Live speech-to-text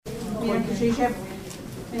Hello,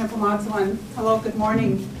 good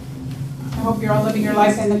morning. I hope you're all living your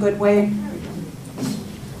life in a good way.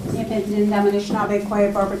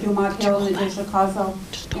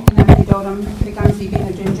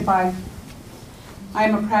 I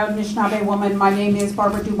am a proud Anishinaabe woman. My name is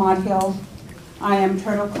Barbara Dumont Hill. I am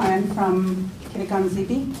Turtle Clan from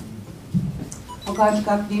Zibi.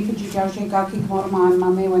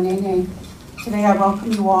 Today I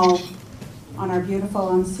welcome you all on our beautiful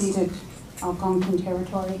unceded Algonquin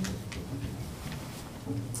territory.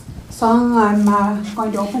 The song I'm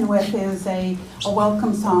going to open with is a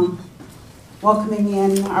welcome song, welcoming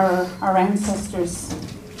in our ancestors,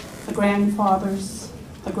 the grandfathers,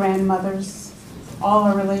 the grandmothers, all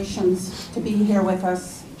our relations to be here with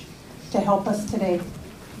us, to help us today,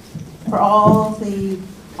 for all the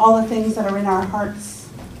things that are in our hearts,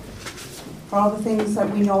 for all the things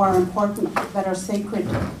that we know are important, that are sacred.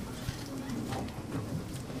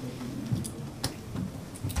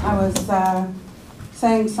 I was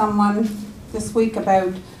saying to someone this week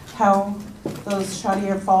about how those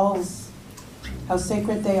Chaudière Falls, how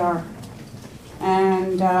sacred they are.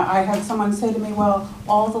 And I had someone say to me, well,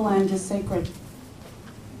 all the land is sacred.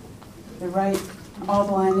 They're right, all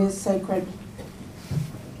the land is sacred.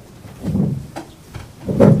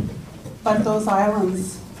 But those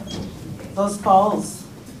islands, those falls,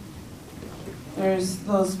 there's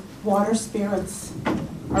those water spirits,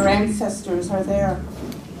 our ancestors are there.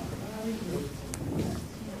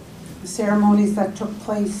 The ceremonies that took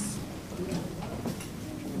place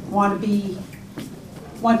want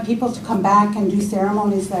people to come back and do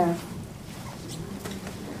ceremonies there.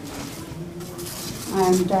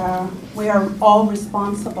 And we are all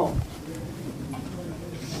responsible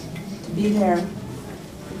to be there,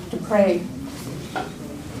 to pray.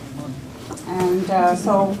 And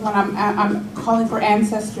so when I'm calling for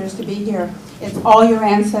ancestors to be here, it's all your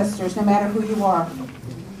ancestors, no matter who you are.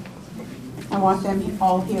 I want them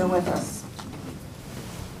all here with us.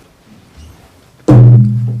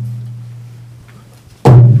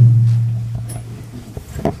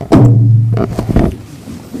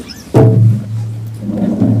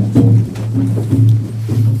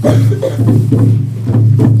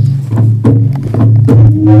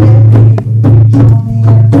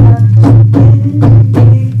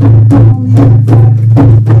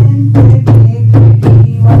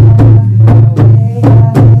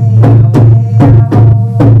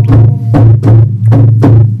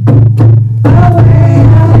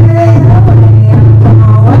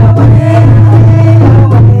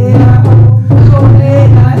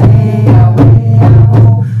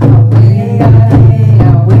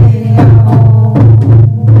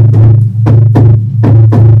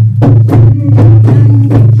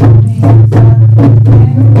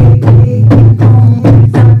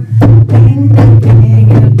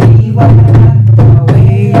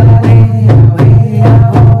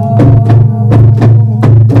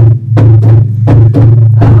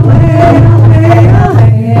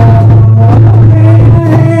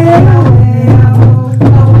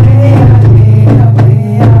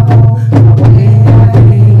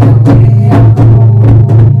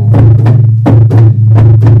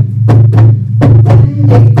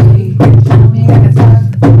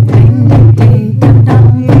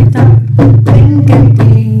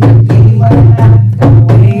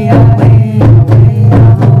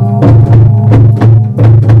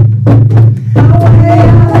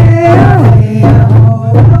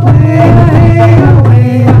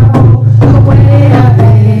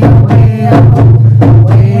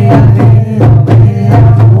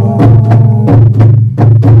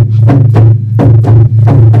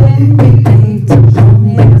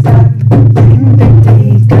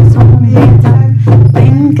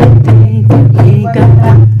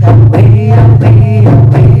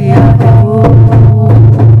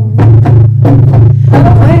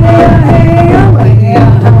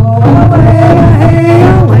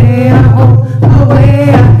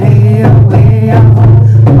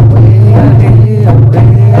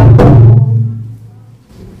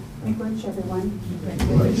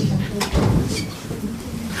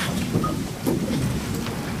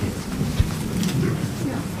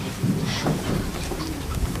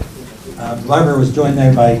 Barbara was joined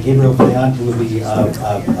there by Gabriel Fayant, who will be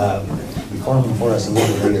performing for us a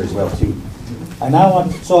little bit later as well too.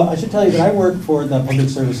 So I should tell you that I work for the Public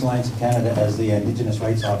Service Alliance of Canada as the Indigenous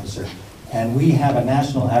Rights Officer, and we have a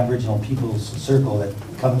national Aboriginal Peoples Circle that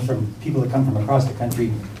comes from people that come from across the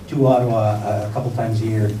country to Ottawa a couple times a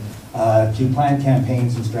year to plan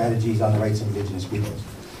campaigns and strategies on the rights of Indigenous peoples.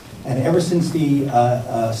 And ever since the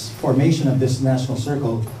formation of this national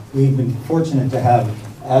circle, we've been fortunate to have,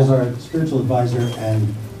 as our spiritual advisor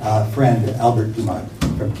and friend, Albert Dumont,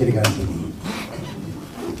 from Kitigan, Zibi.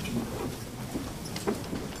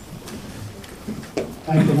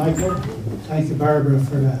 Thank you, Michael. Thank you, Barbara,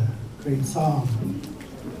 for that great song.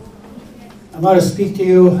 I want to speak to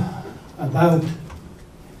you about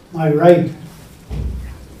my right,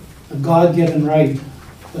 a God-given right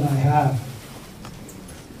that I have.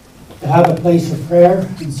 To have a place of prayer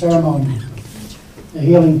and ceremony, a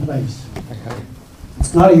healing place.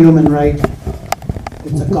 It's not a human right,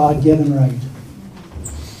 it's a God-given right.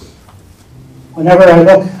 Whenever I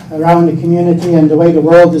look around the community and the way the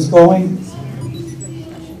world is going,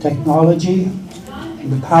 technology,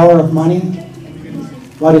 and the power of money,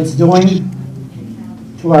 what it's doing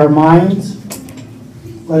to our minds,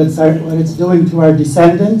 what it's doing to our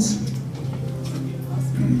descendants,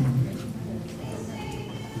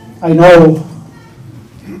 I know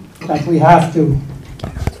that we have to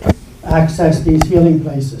access these healing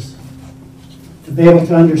places to be able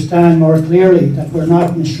to understand more clearly that we're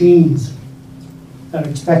not machines that are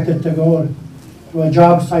expected to go to a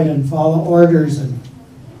job site and follow orders and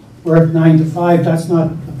work 9 to 5. That's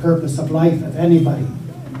not the purpose of life of anybody.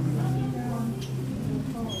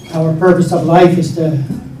 Our purpose of life is to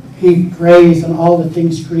heap praise on all the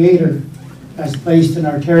things Creator has placed in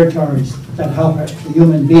our territories that help the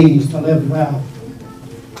human beings to live well.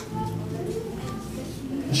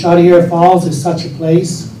 The Chaudière Falls is such a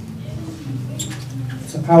place.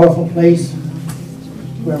 It's a powerful place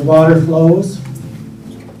where water flows,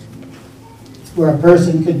 where a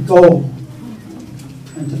person could go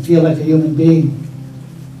and to feel like a human being,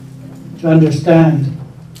 to understand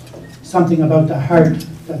something about the heart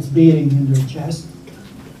that's beating in their chest,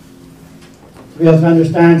 to be able to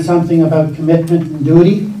understand something about commitment and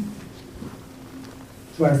duty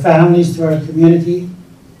to our families, to our community,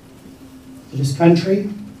 to this country,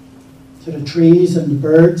 to the trees and the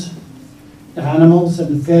birds, the animals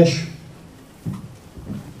and the fish.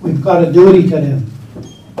 We've got a duty to them.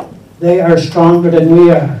 They are stronger than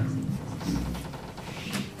we are.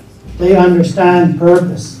 They understand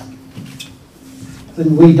purpose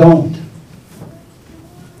than we don't.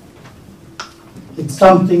 It's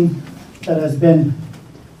something that has been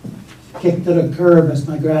kicked to the curb, as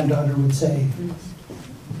my granddaughter would say.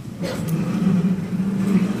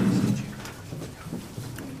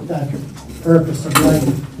 That purpose of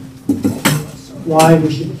life, why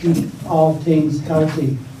we should keep all things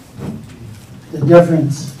healthy, the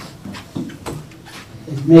difference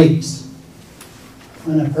it makes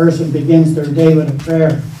when a person begins their day with a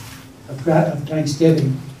prayer of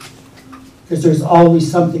thanksgiving, because there's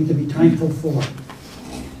always something to be thankful for.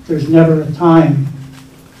 There's never a time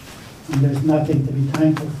when there's nothing to be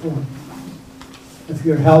thankful for. If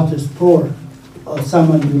your health is poor, or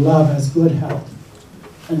someone you love has good health,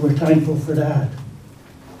 and we're thankful for that.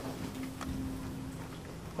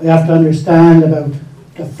 We have to understand about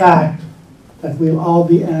the fact that we'll all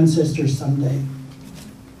be ancestors someday.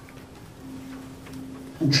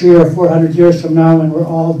 And 300 or 400 years from now, when we're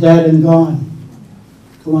all dead and gone,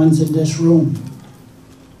 the ones in this room,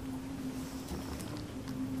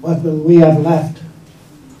 what will we have left?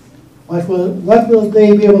 What will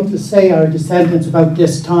they be able to say, our descendants, about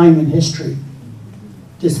this time in history,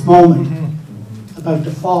 this moment, about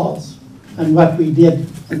the falls, and what we did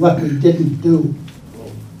and what we didn't do?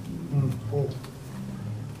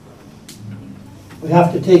 We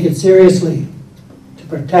have to take it seriously to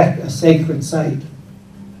protect a sacred site.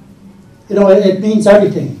 You know, it means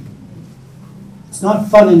everything. It's not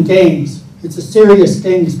fun and games. It's a serious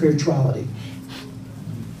thing, spirituality.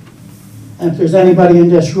 And if there's anybody in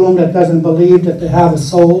this room that doesn't believe that they have a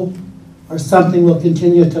soul or something will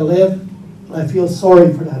continue to live, I feel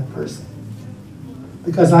sorry for that person.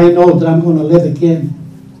 Because I know that I'm going to live again.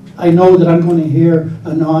 I know that I'm going to hear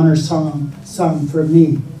an honor song sung for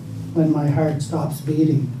me when my heart stops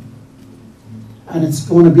beating. And it's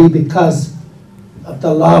going to be because of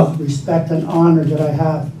the love, respect, and honor that I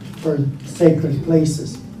have for sacred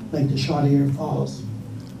places like the Chaudière Falls.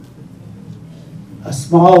 A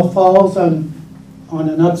small falls on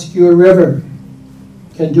an obscure river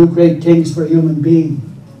can do great things for a human being.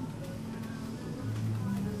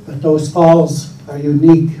 But those falls are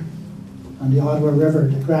unique on the Ottawa River,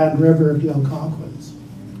 the Grand River of the Algonquins.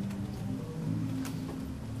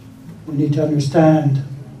 We need to understand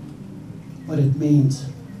what it means.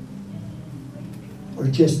 We're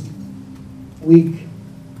just weak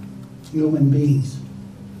human beings.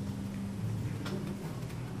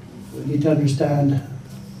 We need to understand,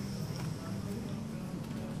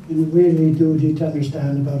 and we really do need to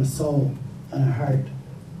understand about a soul and a heart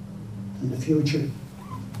and the future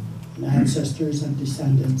and ancestors and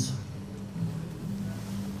descendants.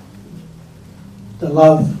 the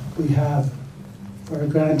love we have for our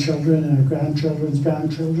grandchildren and our grandchildren's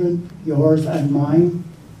grandchildren, yours and mine,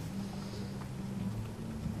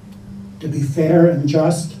 to be fair and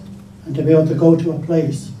just, and to be able to go to a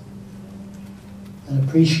place and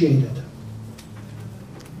appreciate it,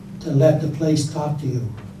 to let the place talk to you,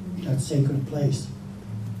 that sacred place.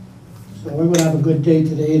 So we're going to have a good day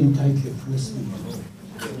today, and thank you for listening.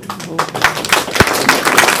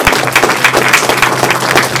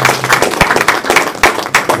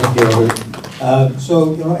 Thank you, Robert.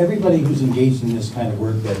 So, everybody who's engaged in this kind of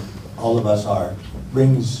work that all of us are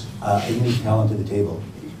brings a unique talent to the table.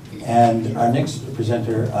 And our next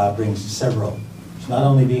presenter brings several. So not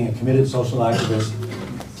only being a committed social activist,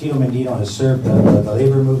 Tito Mendino has served the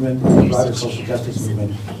labor movement and the broader social justice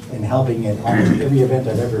movement in helping in almost every event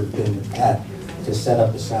I've ever been at to set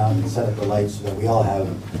up the sound and set up the lights so that we all have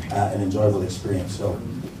an enjoyable experience. So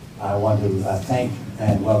I want to thank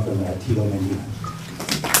and welcome Tito Mendino.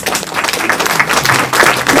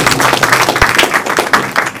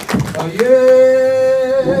 Oh, yeah.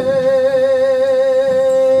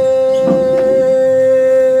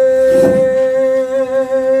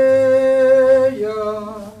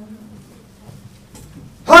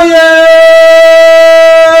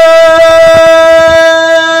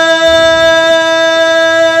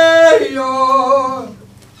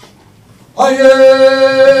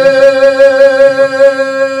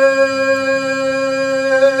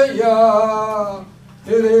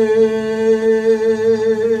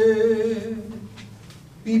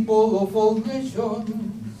 People of all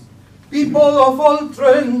nations, people of all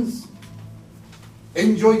trends,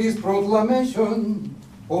 enjoy this proclamation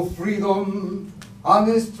of freedom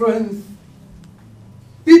and strength.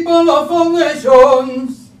 People of all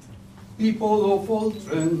nations, people of all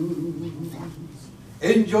trends,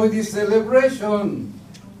 enjoy this celebration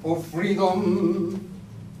of freedom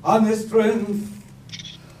and strength.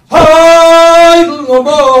 Idle no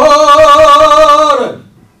more!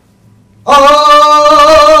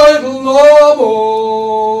 Idle no more!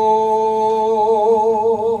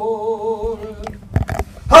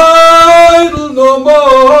 Idle no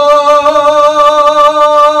more!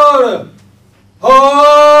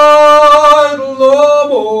 Idle no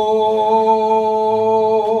more!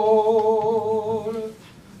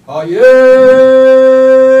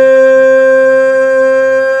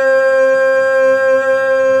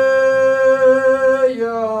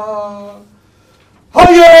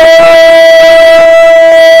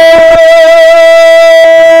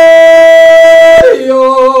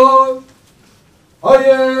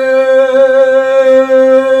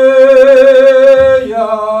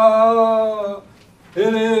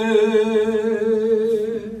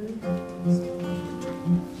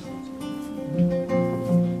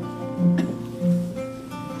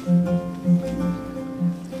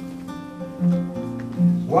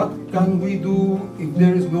 What can we do if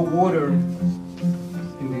there is no water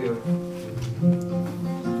in the earth?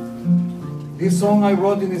 This song I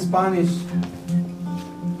wrote in Spanish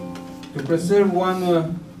to preserve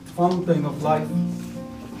one fountain of life.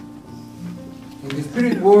 In the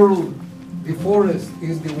spirit world, the forest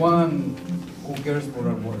is the one who cares for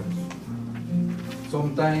our waters.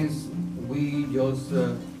 Sometimes we just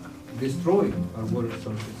destroy our water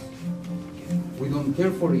sources. We don't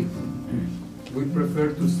care for it. We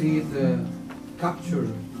prefer to see it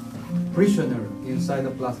captured, prisoner inside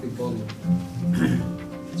a plastic bottle.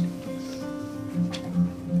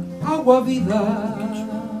 Agua vida,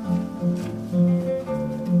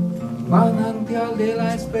 manantial de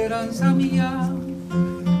la esperanza mía,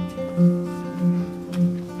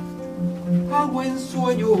 agua en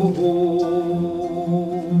sueño,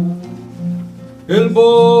 el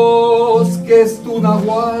bosque es tu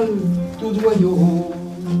nahual, tu dueño.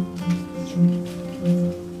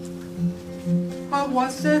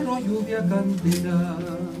 Aguacero, lluvia cantera,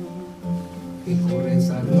 que corres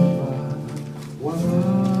arriba o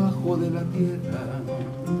abajo de la tierra.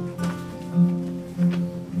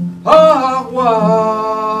 Agua,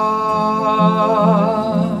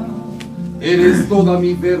 eres toda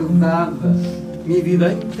mi verdad, mi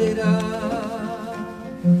vida entera.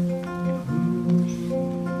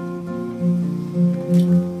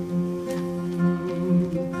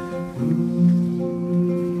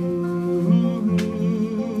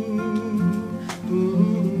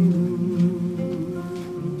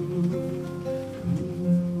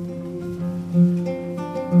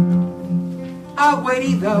 Agua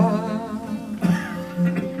herida,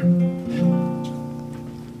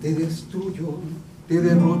 te destruyo, te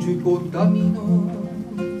derrocho y contamino.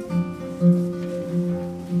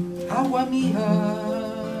 Agua mía,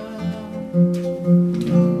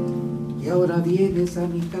 y ahora vienes a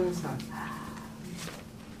mi casa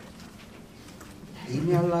y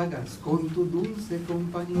me halagas con tu dulce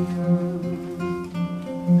compañía.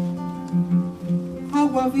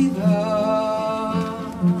 Agua vida,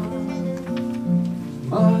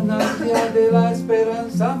 manantial de la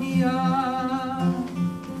esperanza mía.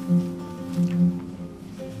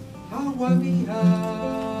 Agua mía,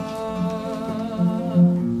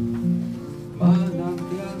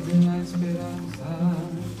 manantial de la esperanza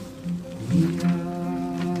mía.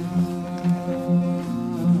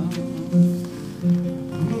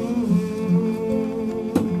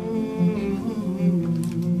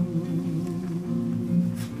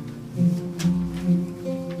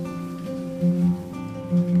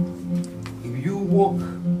 If you walk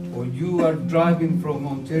or you are driving from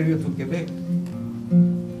Ontario to Quebec,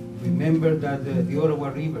 remember that the Ottawa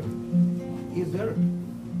River is there to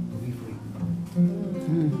be free.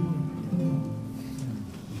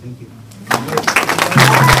 Thank you.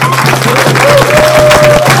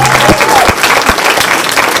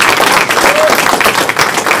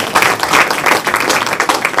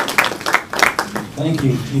 Thank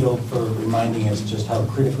you, Tito, for reminding us just how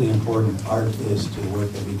critically important art is to the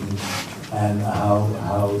work that we do, and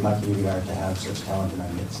how lucky we are to have such talent in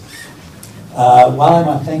our midst. While I'm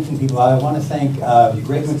not thanking people, I want to thank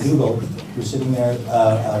Greg McDougall, who's sitting there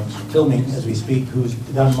filming as we speak, who's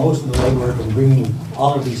done most of the legwork in bringing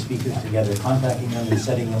all of these speakers together, contacting them and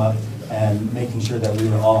setting them up, and making sure that we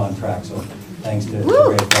were all on track. So thanks to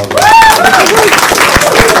Greg.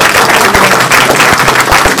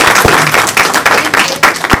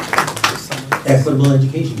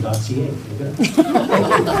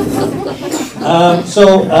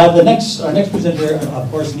 EquitableEducation.ca. Our next presenter, of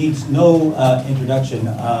course, needs no introduction,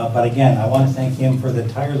 but again, I want to thank him for the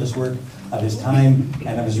tireless work of his time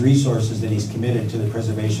and of his resources that he's committed to the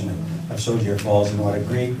preservation of Chaudière Falls, and what a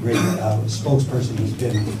great spokesperson he's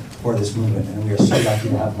been for this movement, and we are so lucky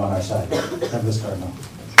to have him on our side. Douglas Cardinal.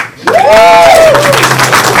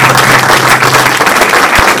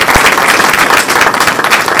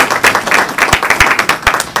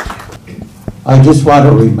 I just want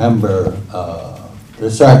to remember the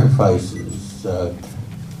sacrifices that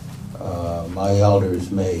my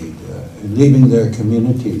elders made in leaving their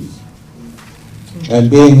communities and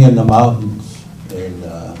being in the mountains in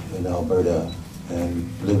Alberta and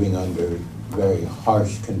living under very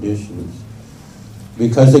harsh conditions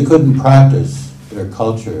because they couldn't practice their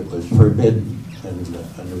culture. It was forbidden and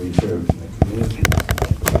reserved in the community.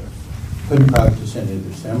 Couldn't practice any of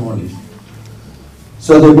their ceremonies.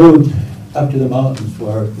 So they moved up to the mountains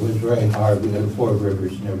where it was very hard. We had 4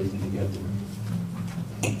 rivers and everything to get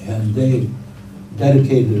there. And they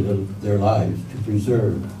dedicated their lives to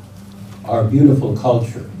preserve our beautiful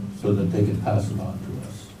culture so that they could pass it on to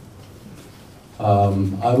us.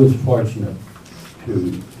 I was fortunate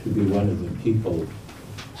to be one of the people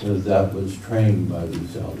that was trained by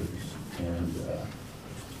these elders. And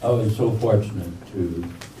I was so fortunate to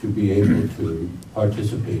be able to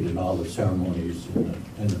participate in all the ceremonies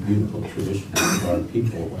and the beautiful traditions of our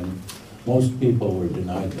people when most people were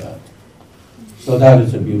denied that. So that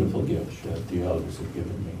is a beautiful gift that the elders have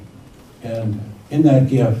given me. And in that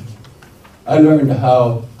gift, I learned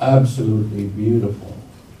how absolutely beautiful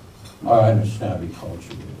our Anishinaabe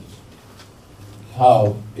culture is.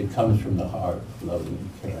 How it comes from the heart, loving and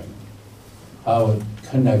caring. How it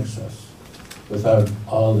connects us with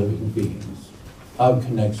all living beings. How it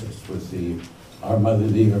connects us with our Mother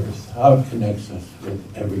the Earth. How it connects us with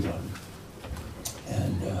everyone.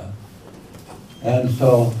 And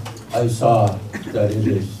so I saw that it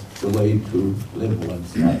is the way to live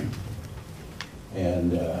one's life.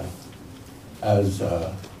 And as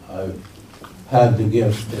I've had the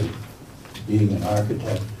gift of being an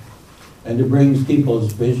architect and to bring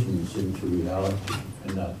people's visions into reality,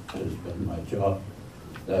 and that has been my job.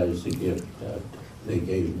 That is the gift that they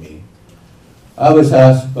gave me. I was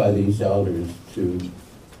asked by these elders to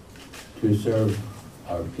serve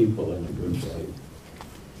our people in a good way.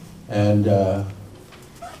 And I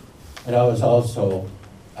was also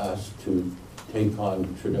asked to take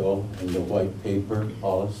on Trudeau and the white paper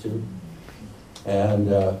policy, and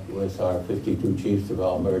with our 52 chiefs of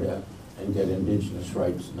Alberta, and get Indigenous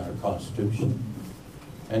rights in our Constitution,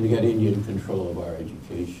 and to get Indian control of our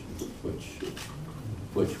education,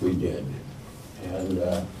 which we did. And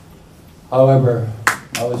however,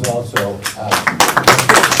 I was also asked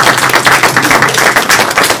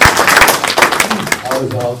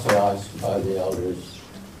by the elders.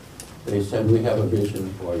 They said, we have a vision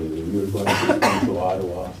for you. You're going to come to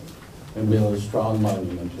Ottawa and build a strong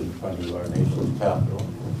monument in front of our nation's capital.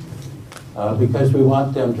 Because we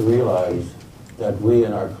want them to realize that we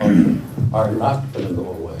and our culture are not going to go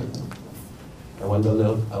away. And when on the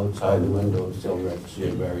little outside the window still represents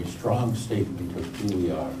a very strong statement of who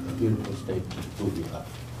we are, a beautiful statement of who we are.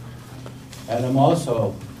 And I'm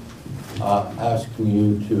also asking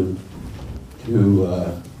you to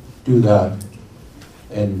do that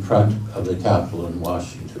in front of the Capitol in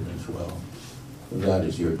Washington as well. And that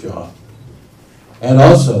is your job. And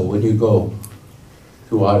also, when you go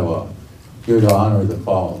to Ottawa, you're to honor the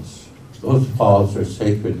falls. Those falls are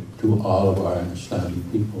sacred to all of our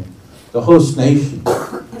Anishinaabe people. The host nation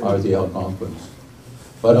are the Algonquins.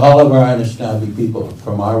 But all of our Anishinaabe people,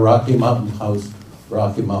 from our Rocky Mountain house,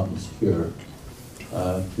 Rocky Mountains here,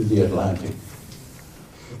 to the Atlantic,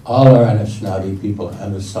 all our Anishinaabe people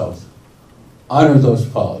and the South, honor those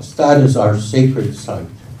falls. That is our sacred site.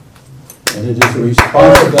 And it is the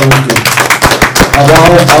responsibility of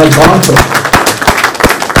all Algonquins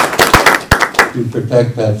to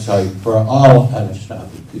protect that site for all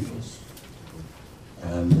Anishinaabe peoples.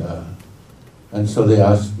 And so they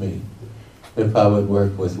asked me if I would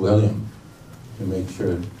work with William to make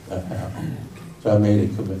sure that happened. So I made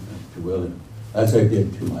a commitment to William, as I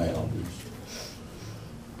did to my elders.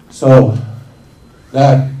 So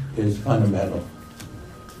that is fundamental.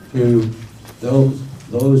 To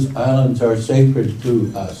those islands are sacred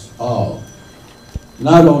to us all.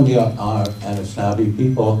 Not only our Anishinaabe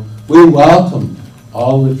people, we welcomed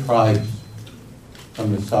all the tribes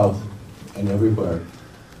from the south and everywhere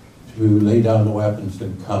to lay down the weapons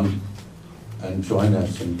and come and join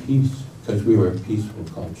us in peace, because we were a peaceful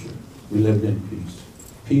culture. We lived in peace.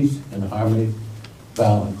 Peace and harmony,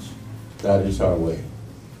 balance, that is our way.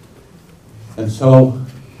 And so,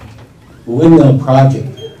 the Windmill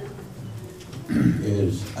Project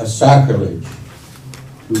is a sacrilege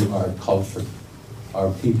to our culture,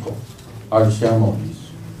 our people, our ceremonies,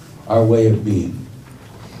 our way of being.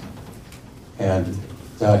 And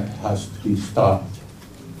that has to be stopped,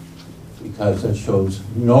 because it shows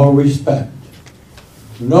no respect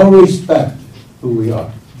who we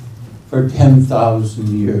are. For 10,000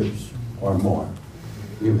 years or more,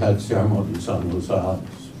 we've had ceremonies on those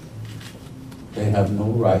islands. They have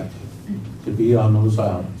no right to be on those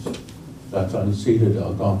islands. That's unceded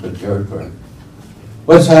Algonquin territory.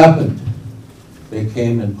 What's happened? They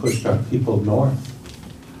came and pushed our people north,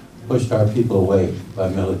 pushed our people away by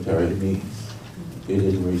military means. They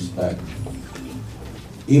didn't respect.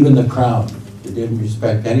 Even the crown, they didn't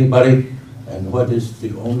respect anybody, and what is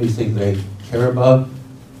the only thing they care about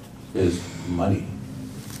is money.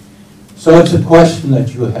 So it's a question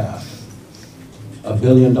that you have. $1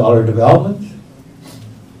 billion development,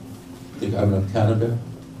 the government of Canada,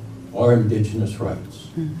 or Indigenous rights.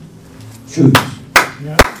 Choose.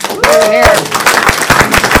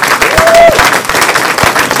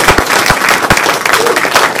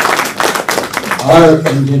 Our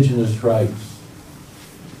Indigenous rights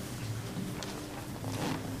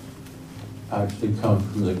actually come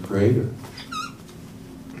from the Creator.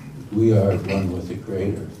 We are one with the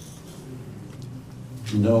Creator.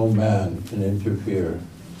 No man can interfere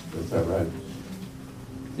with our rights.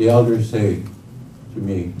 The elders say to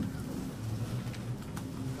me,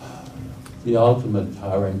 the ultimate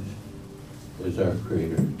tyrant is our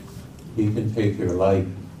Creator. He can take your life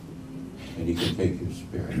and he can take your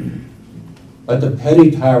spirit. But the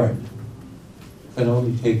petty tyrant can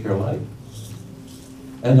only take your life.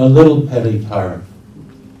 And the little petty tyrant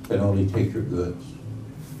can only take your goods.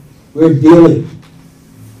 We're dealing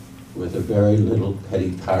with a very little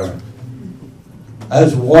petty tyrant.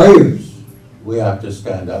 As warriors, we have to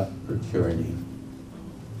stand up for tyranny.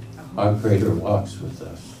 Our Creator walks with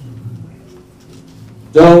us.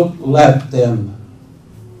 Don't let them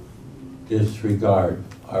disregard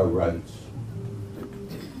our rights,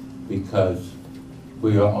 because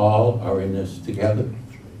we are in this together.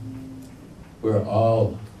 We're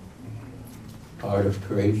all part of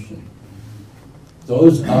creation.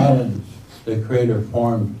 Those islands the Creator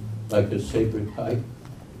formed like a sacred pipe,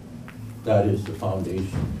 that is the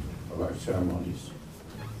foundation of our ceremonies.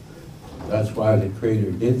 That's why the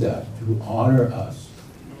Creator did that, to honor us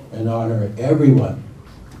and honor everyone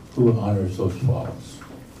who honors those falls.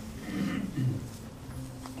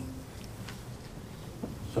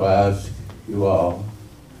 So I ask you all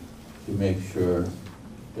to make sure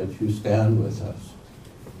that you stand with us,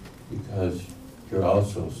 because you're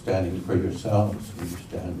also standing for yourselves when you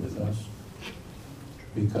stand with us,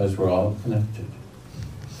 because we're all connected.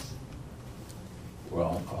 We're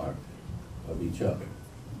all part of each other.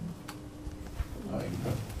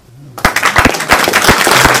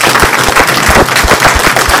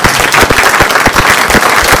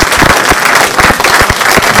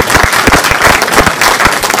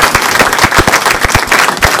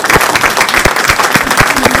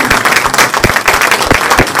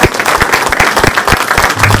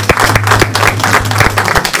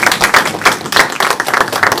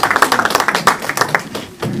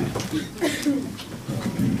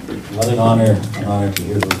 honor to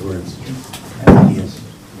hear those words and ideas.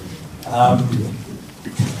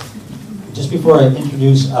 Just before I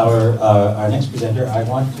introduce our next presenter, I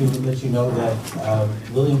want to let you know that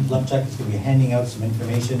William Blumchuk is going to be handing out some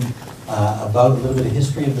information about a little bit of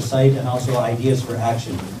history of the site and also ideas for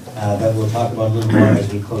action that we'll talk about a little more as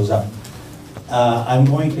we close up. I'm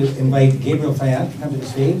going to invite Gabriel Fayant to come to the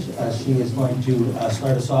stage. She is going to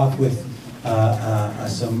start us off with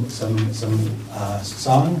some song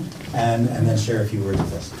and then share a few words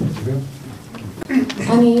with us. Gabriel?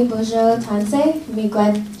 Ani Bojo Tanse,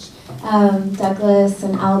 Miigwech, Douglas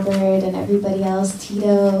and Albert and everybody else,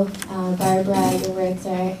 Tito, Barbara, your words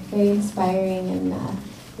are very inspiring, and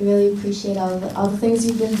we really appreciate all the things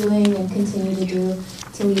you've been doing and continue to do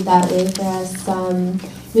to lead that way for us.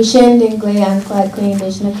 Mission Dingwe Ankwad Queen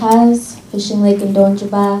Vishnakaz, Fishing Lake in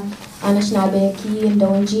Donjaba, Anishinaabe Ki in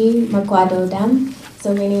Donji, Makwado Dam.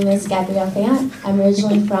 So my name is Gabrielle Fayant. I'm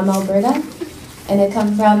originally from Alberta, and I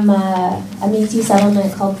come from a Métis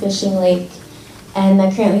settlement called Fishing Lake. And I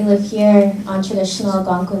currently live here on traditional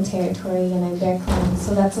Algonquin territory, and I'm Bear Clan.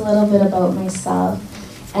 So that's a little bit about myself.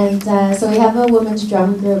 And so we have a women's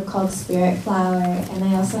drum group called Spirit Flower, and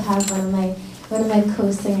I also have one of my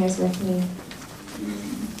co-singers with me.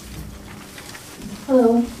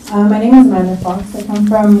 Hello, my name is Amanda Fox. I come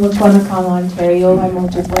from Wiconacomo, Ontario. I'm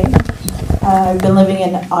Ojibwe. I've been living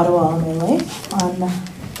in Ottawa all my life on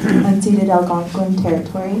unceded Algonquin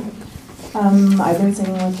territory. I've been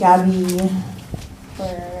singing with Gabby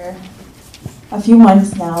for a few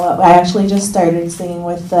months now. I actually just started singing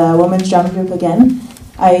with the women's drum group again.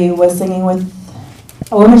 I was singing with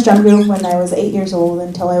a women's drum group when I was 8 years old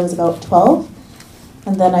until I was about 12.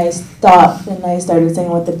 And then I stopped and I started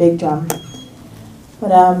singing with the big drum.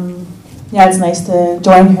 But yeah, it's nice to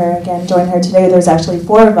join her today. There's actually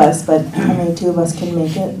 4 of us, but only 2 of us can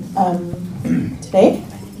make it today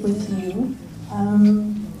with you.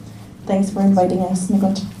 Thanks for inviting us,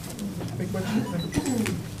 Miigwech.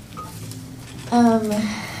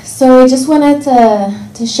 So I just wanted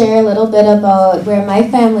to share a little bit about where my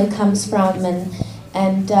family comes from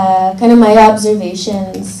and kind of my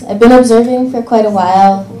observations. I've been observing for quite a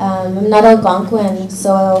while. I'm not Algonquin,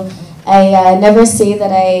 so I never say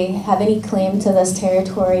that I have any claim to this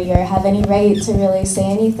territory or have any right to really say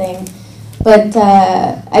anything. But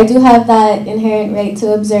I do have that inherent right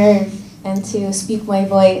to observe and to speak my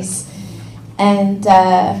voice. And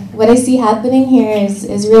what I see happening here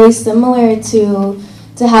is really similar to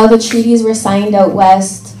how the treaties were signed out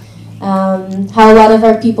west, how a lot of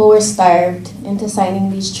our people were starved into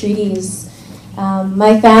signing these treaties.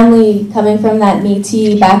 My family, coming from that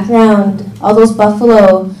Métis background, all those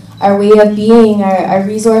buffalo, our way of being, our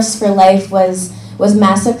resource for life was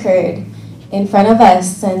massacred in front of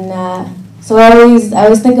us. And so I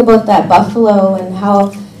always think about that buffalo and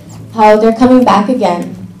how they're coming back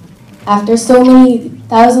again. After so many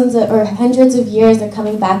thousands or hundreds of years, they're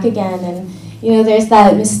coming back again. And you know, there's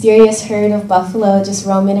that mysterious herd of buffalo just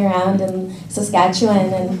roaming around in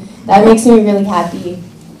Saskatchewan, and that makes me really happy.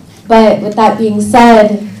 But with that being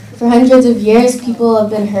said, for hundreds of years, people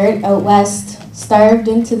have been hurt out west, starved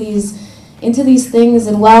into these things,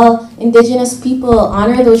 and while Indigenous people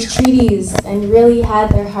honor those treaties and really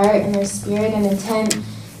had their heart and their spirit and intent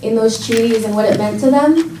in those treaties and what it meant to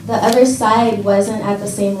them, the other side wasn't at the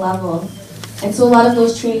same level. And so a lot of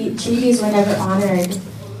those treaties were never honored.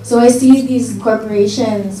 So I see these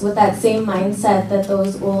corporations with that same mindset that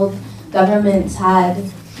those old governments had.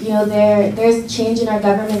 You know, there's a change in our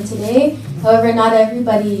government today. However, not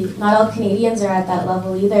all Canadians are at that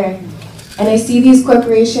level either. And I see these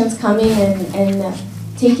corporations coming and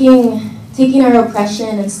taking our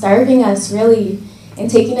oppression and starving us, really, and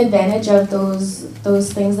taking advantage of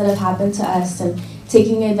those things that have happened to us and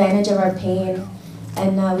taking advantage of our pain.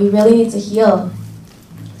 And we really need to heal.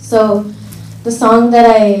 So the song that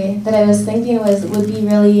I was thinking would be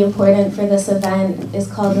really important for this event is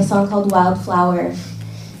the song called Wildflower.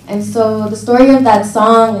 And so the story of that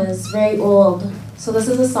song is very old. So this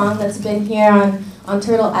is a song that's been here on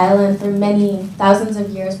Turtle Island for many thousands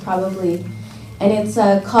of years probably. And it's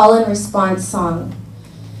a call and response song.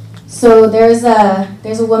 So there's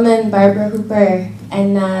a woman, Barbara Hooper,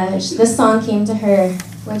 and this song came to her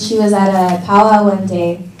when she was at a powwow one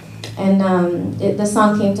day. And the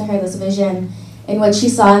song came to her, this vision. And what she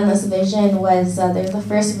saw in this vision was there's the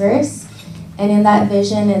first verse. And in that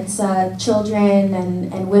vision, it's children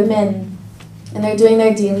and women. And they're doing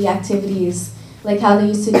their daily activities, like how they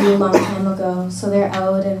used to do a long time ago. So they're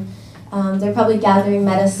out and they're probably gathering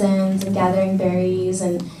medicines and gathering berries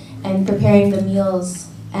and preparing the meals.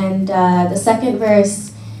 And the second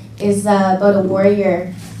verse is about a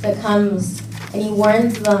warrior that comes and he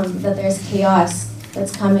warns them that there's chaos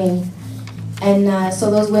that's coming. And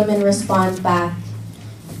so those women respond back.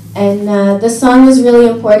 And this song is really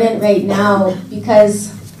important right now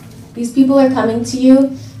because these people are coming to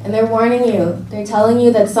you and they're warning you. They're telling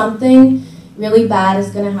you that something really bad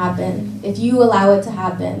is going to happen if you allow it to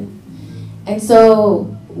happen. And so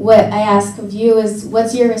what I ask of you is,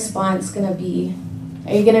 what's your response going to be?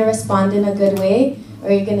 Are you going to respond in a good way, or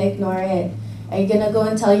are you going to ignore it? Are you going to go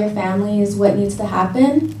and tell your families what needs to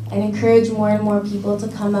happen and encourage more and more people to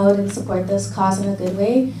come out and support this cause in a good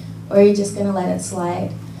way, or are you just going to let it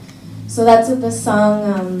slide? So that's what this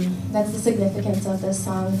song, that's the significance of this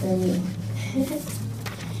song for me.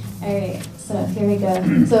 All right, so here we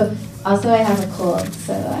go. So also I have a cold,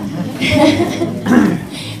 so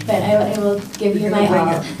but I will give you my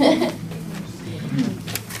all. Hey!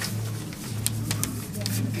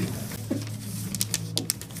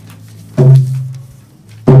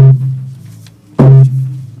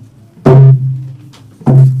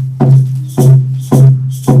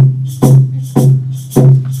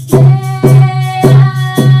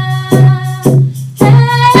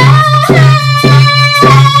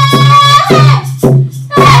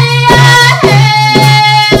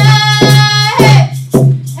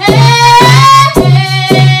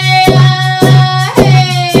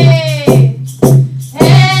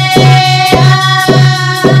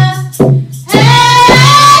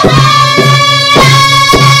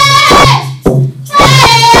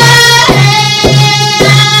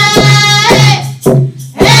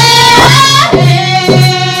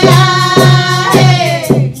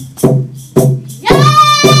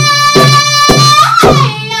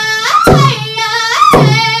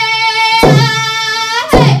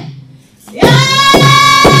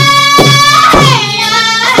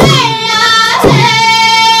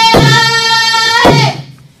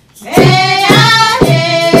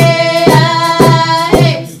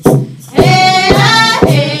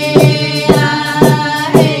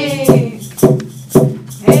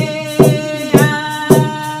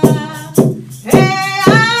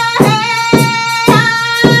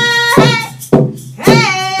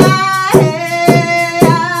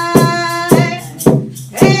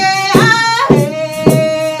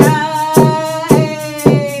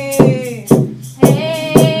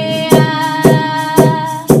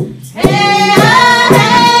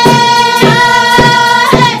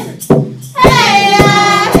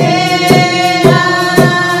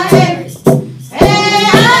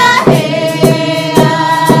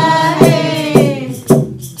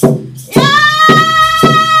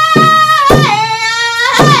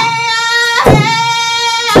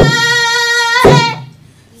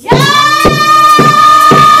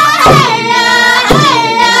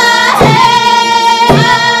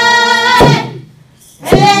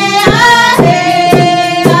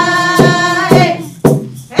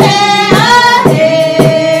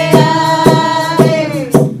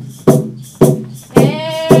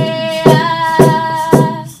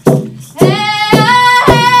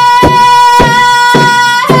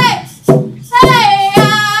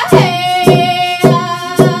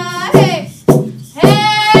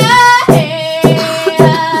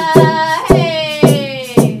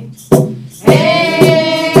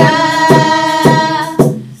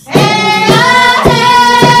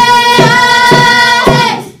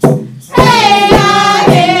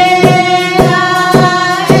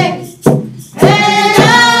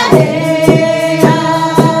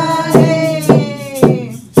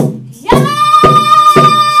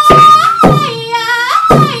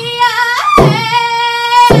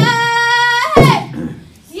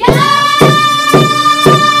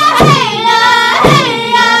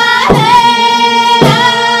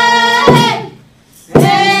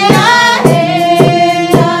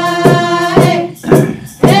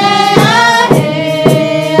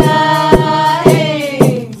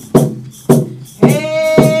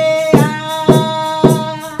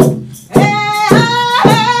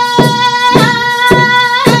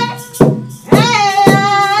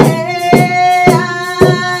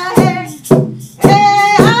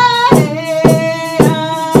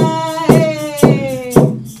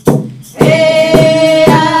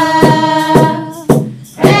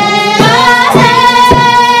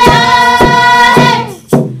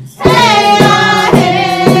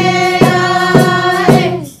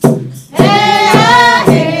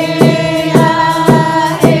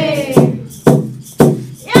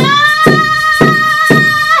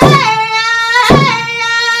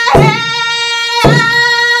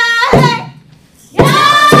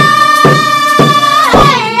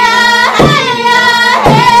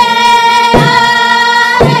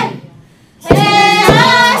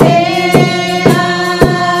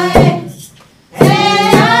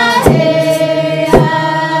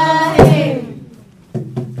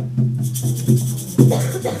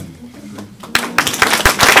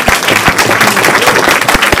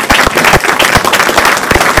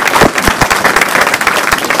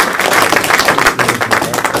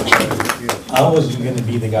 I wasn't going to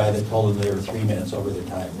be the guy that told them they were 3 minutes over their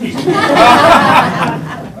time.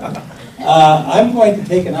 I'm going to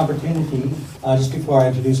take an opportunity, just before I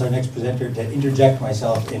introduce our next presenter, to interject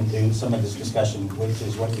myself into some of this discussion, which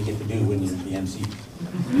is what you get to do when you're the MC.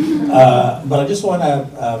 But I just want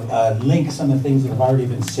to link some of the things that have already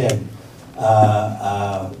been said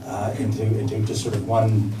into just sort of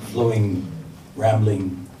one flowing,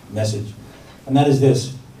 rambling message. And that is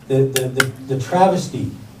this: the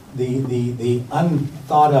travesty, the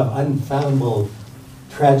unthought of, unfathomable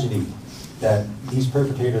tragedy that these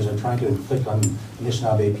perpetrators are trying to inflict on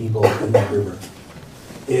Anishinaabe people in that river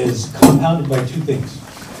is compounded by two things.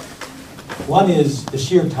 One is the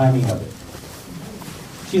sheer timing of it.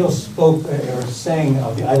 Tito spoke or sang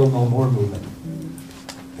of the Idle No More movement.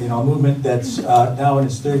 You know, a movement that's now in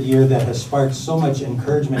its third year that has sparked so much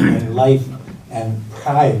encouragement and life and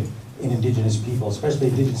pride in Indigenous people, especially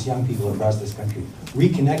Indigenous young people across this country,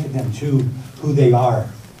 reconnected them to who they are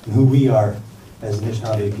and who we are as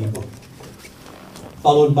Anishinaabe people.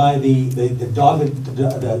 Followed by the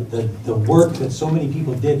work that so many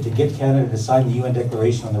people did to get Canada to sign the UN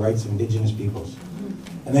Declaration on the Rights of Indigenous Peoples.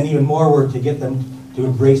 And then even more work to get them to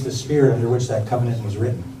embrace the spirit under which that covenant was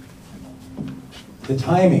written. The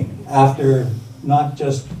timing, after not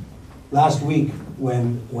just last week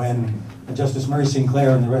when Justice Murray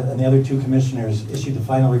Sinclair and the other two commissioners issued the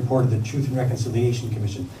final report of the Truth and Reconciliation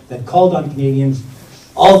Commission that called on Canadians,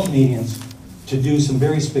 all Canadians, to do some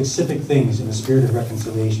very specific things in the spirit of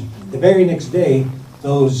reconciliation. The very next day,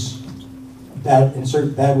 those,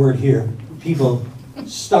 insert bad word here, people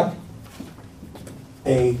stuck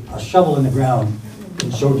a shovel in the ground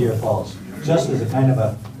in Chaudière Falls, just as a kind of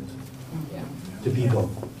a, to people.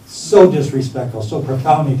 So disrespectful, so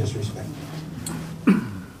profoundly disrespectful.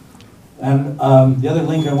 And the other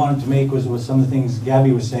link I wanted to make was some of the things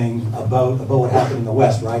Gabby was saying about what happened in the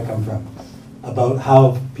West, where I come from, about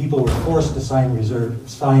how people were forced to sign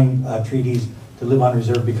treaties to live on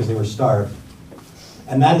reserve because they were starved.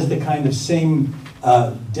 And that is the kind of same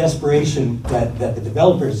desperation that the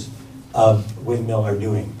developers of Windmill are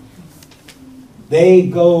doing. They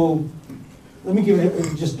go, let me give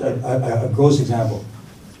you just a gross example.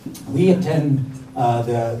 We attend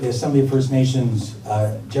the Assembly of First Nations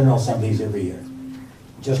General Assemblies every year,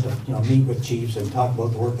 just to meet with chiefs and talk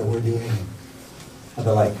about the work that we're doing and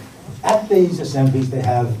the like. At these assemblies, they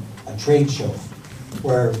have a trade show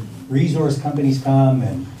where resource companies come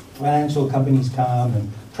and financial companies come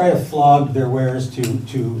and try to flog their wares to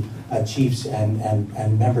chiefs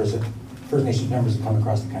and members of First Nations members that come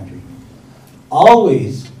across the country.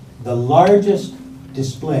 Always, the largest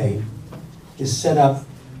display is set up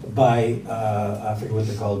by, I forget what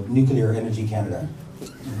they're called, Nuclear Energy Canada.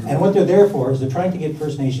 And what they're there for is they're trying to get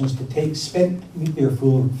First Nations to take spent nuclear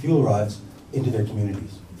fuel rods into their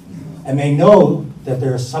communities. And they know that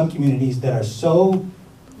there are some communities that are so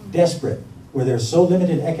desperate, where there's so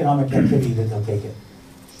limited economic activity that they'll take it.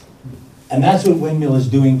 And that's what Windmill is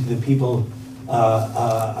doing to the people,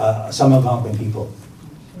 some Algonquin people.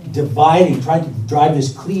 Dividing, trying to drive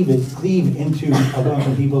this cleave into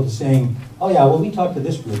Algonquin people to saying, oh yeah, well we talked to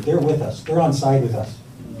this group, they're with us, they're on side with us.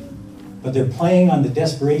 But they're playing on the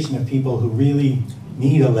desperation of people who really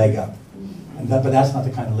need a leg up. But that's not the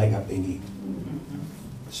kind of leg up they need.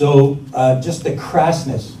 So just the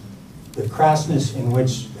crassness in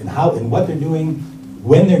which, in what they're doing,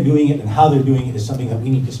 when they're doing it, and how they're doing it is something that we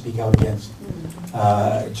need to speak out against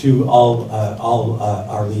to all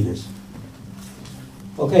our leaders.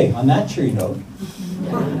 Okay, on that cheery note,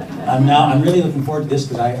 I'm really looking forward to this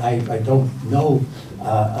because I don't know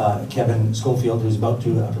Kevin Schofield, who's about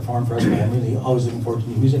to perform for us, but I'm really always looking forward to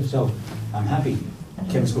new music, so I'm happy.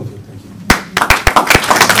 Kevin Schofield, thank you.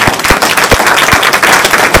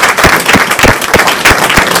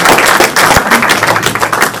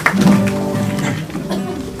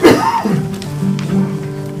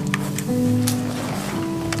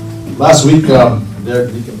 Last week,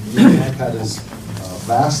 Hank had his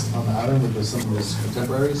fast on the island with some of his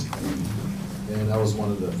contemporaries, and I was one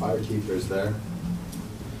of the firekeepers there.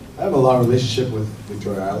 I have a long relationship with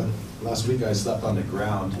Victoria Island. Last week I slept on the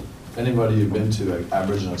ground. If anybody who's been to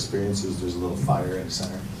Aboriginal experiences, there's a little fire in the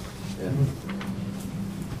center. And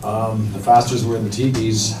the fasters were in the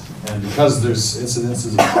teepees, and because there's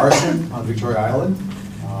incidences of arson on Victoria Island,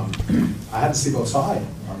 I had to sleep outside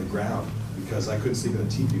on the ground because I couldn't sleep in a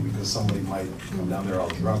teepee because somebody might come down there all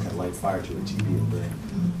drunk and light fire to a teepee and burn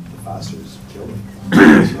the fasters, kill them.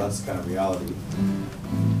 So that's the kind of reality.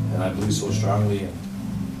 And I believe so strongly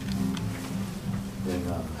in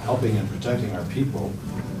helping and protecting our people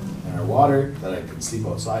and our water that I could sleep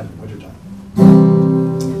outside in the wintertime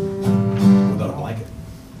without a blanket.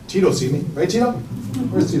 Tito see me, right Tito?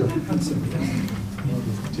 Where's Tito?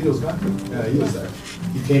 Tito's gone. Yeah, he was there.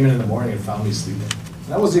 He came in the morning and found me sleeping.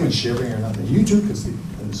 And I wasn't even shivering or nothing. You too could sleep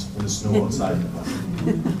in the snow outside.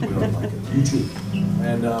 We don't like it. You too.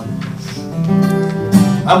 And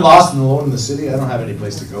I'm lost and alone in the city. I don't have any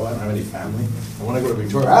place to go. I don't have any family. And when I go to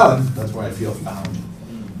Victoria Island, that's where I feel found.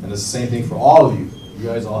 And it's the same thing for all of you. You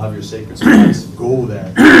guys all have your sacred spots. Go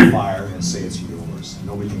there, fire, and say it's yours.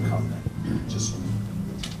 Nobody can come there. Just you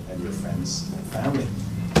and your friends and family.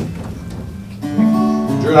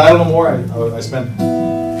 During Island no more, I spent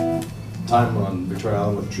time on Victoria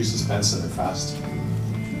Island with Teresa Spence and her fast.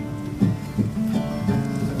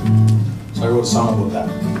 So I wrote a song about that.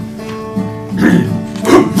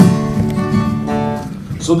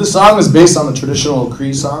 So this song is based on the traditional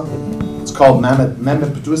Cree song. It's called Mehmet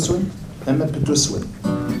Petuswin.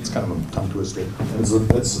 It's kind of a tongue twister. It's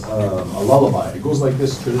a lullaby. It goes like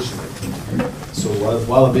this traditionally. So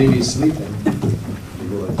while a baby is sleeping, you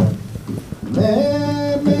go like that.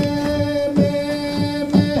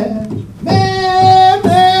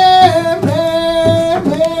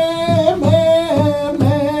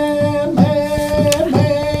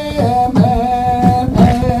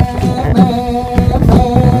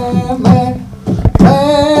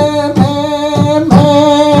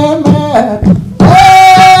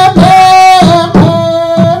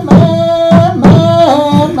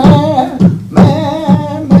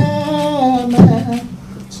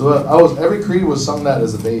 Every Cree was sung that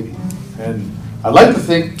as a baby, and I'd like to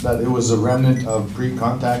think that it was a remnant of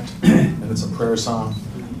pre-contact, and it's a prayer song.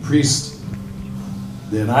 Priests,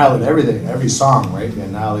 they annihilate everything, every song, right? They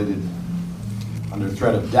annihilated under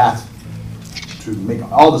threat of death to make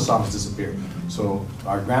all the songs disappear. So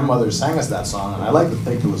our grandmothers sang us that song, and I like to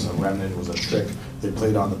think it was a remnant, it was a trick they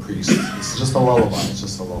played on the priests. It's just a lullaby, it's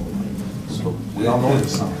just a lullaby. So we all know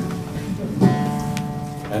this song.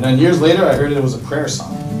 And then years later, I heard it was a prayer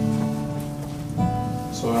song.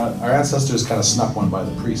 So our ancestors kind of snuck one by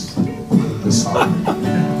the priests, this song.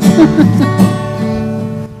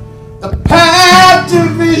 The path to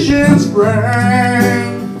visions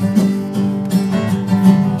burn,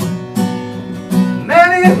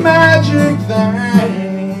 many magic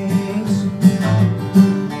things.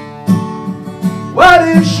 What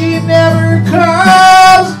if she never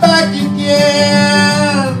comes back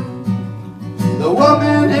again? The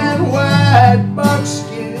woman in white buckskin.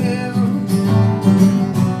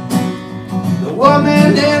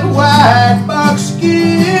 Woman in white buckskin.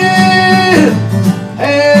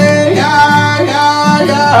 Hey, ya, ya,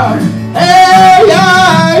 ya. Hey, ya,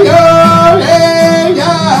 yo. Hey,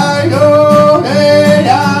 ya, yo. Hey,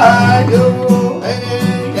 ya, yo. Hey,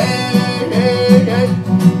 hey, hey, hey.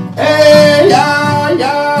 Hey, ya,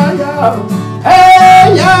 ya, ya.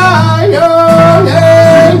 Hey, ya, yo.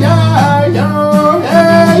 Hey, ya, yo.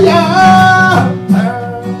 Hey, ya.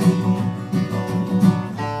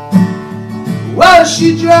 Was she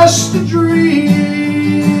just a dream?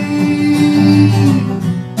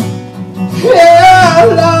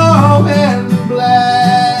 Hair long and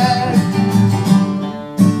black,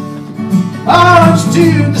 arms to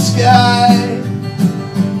the sky,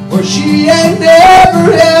 where she ain't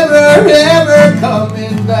never, ever, ever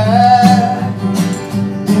coming back.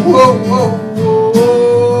 Whoa, whoa,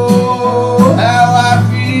 whoa, how I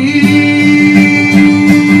feel.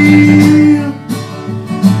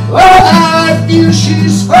 Oh, I feel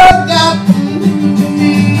she's forgotten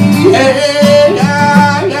me. Hey,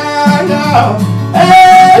 yeah, yeah, yeah.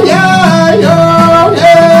 Hey, yeah, yeah,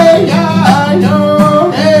 hey, yeah,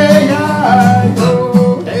 yeah, hey, yeah, yeah.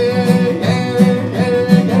 Hey, hey, hey,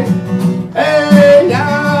 hey. Hey,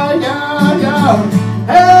 yeah, yeah, yeah.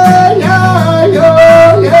 Hey, yeah, yeah,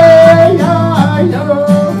 yeah, yeah, yeah.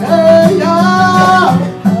 Hey, yeah.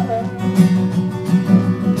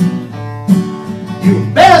 You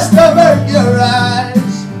best avert your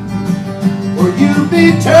eyes, or you'll be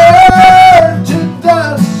turned to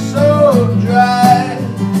dust so dry.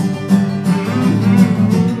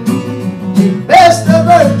 You best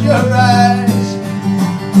avert your eyes,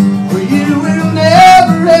 or you will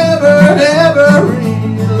never, ever, ever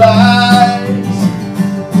realize.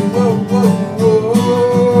 Whoa, whoa,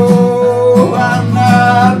 whoa, I'm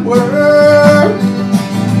not worthy.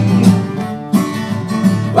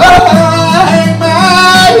 Hang my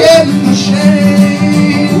head in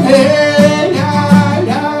shame. Hey, yeah,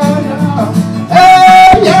 yeah, yeah.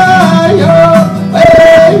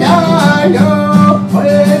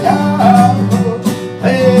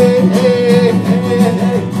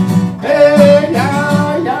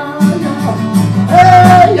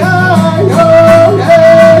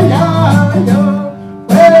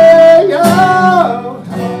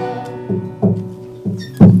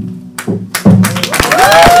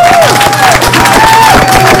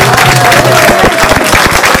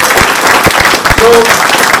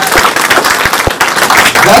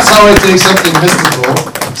 how I take something mystical,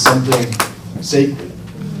 something sacred,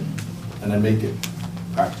 and I make it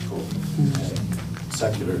practical and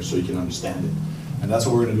secular so you can understand it. And that's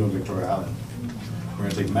what we're going to do in Victoria Island. We're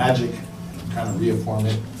going to take magic and kind of reform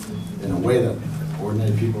it in a way that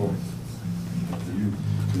ordinary people like you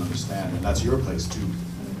can understand. And that's your place too.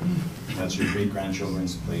 That's your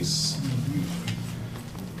great-grandchildren's place.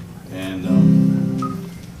 And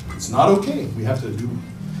it's not okay. We have to do,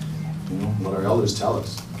 what our elders tell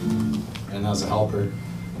us. And as a helper,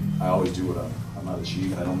 I always do what I'm not a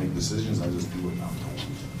chief. I don't make decisions. I just do what I'm told.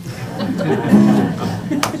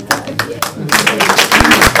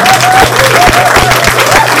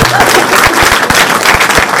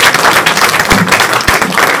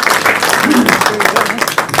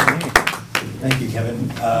 Thank you,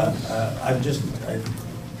 Kevin.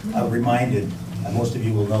 I'm reminded, and most of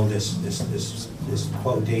you will know this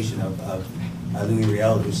quotation of Louis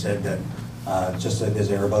Riel, who said that just as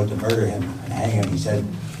they were about to murder him and hang him, he said,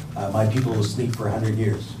 "My people will sleep for 100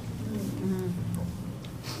 years."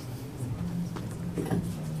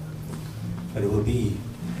 But it will be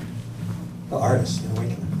the artists that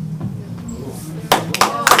awaken them.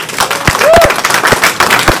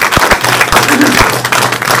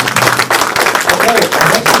 Okay, our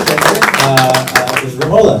next presenter is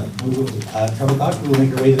Romola Travakak, who will make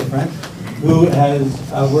her way to the front, who has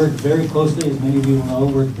worked very closely, as many of you will know,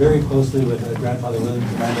 worked very closely with grandfather William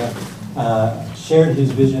Miranda, shared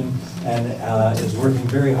his vision, and is working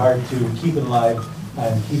very hard to keep it alive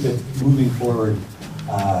and keep it moving forward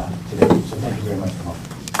today. So thank you very much, Romola.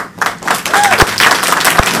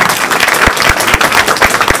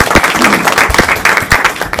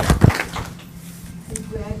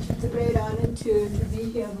 It's a great honor to be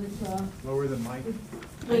here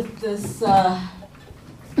with this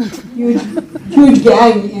huge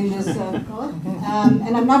gang in this circle.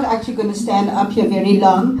 And I'm not actually going to stand up here very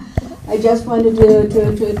long. I just wanted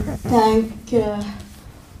to thank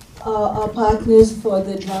our partners for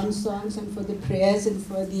the drum songs and for the prayers and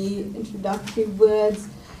for the introductory words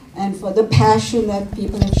and for the passion that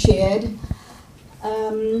people have shared.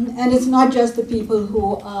 And it's not just the people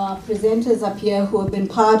who are presenters up here who have been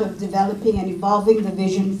part of developing and evolving the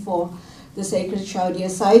vision for the sacred Chaudière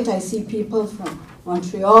site. I see people from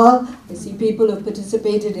Montreal. I see people who have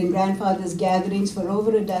participated in grandfathers' gatherings for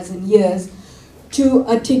over a dozen years to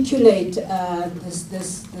articulate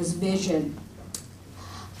this vision.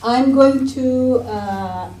 I'm going to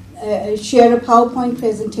share a PowerPoint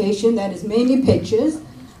presentation that is mainly pictures.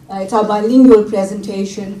 It's our bilingual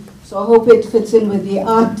presentation, so I hope it fits in with the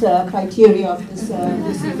art criteria of this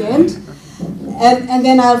event. And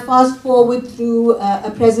then I'll fast forward through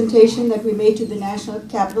a presentation that we made to the National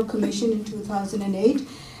Capital Commission in 2008.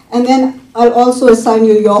 And then I'll also assign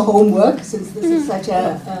you your homework, since this is such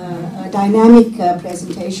a dynamic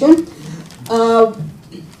presentation.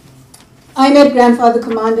 I met Grandfather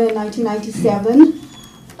Commander in 1997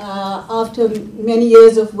 after many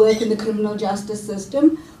years of work in the criminal justice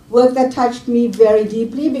system, work that touched me very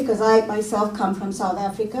deeply because I myself come from South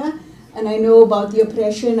Africa and I know about the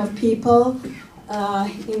oppression of people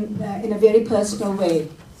in a very personal way.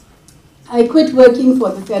 I quit working for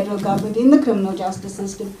the federal government in the criminal justice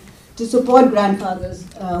system to support grandfather's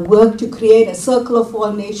work to create a circle of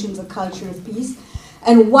all nations, a culture of peace.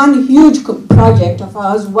 And one huge project of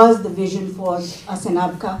ours was the vision for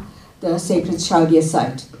Asenabka, the sacred Chaudière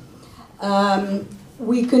site.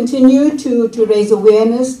 We continue to raise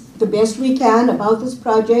awareness the best we can about this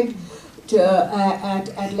project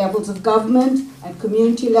at levels of government, at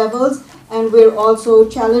community levels, and we're also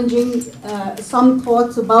challenging some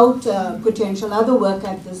thoughts about potential other work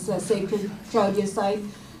at this sacred Chaudière site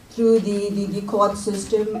through the court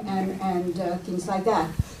system and things like that.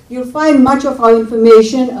 You'll find much of our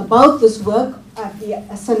information about this work at the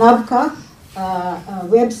Asenabka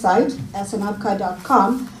website,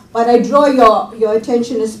 asenabka.com, but I draw your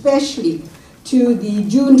attention especially to the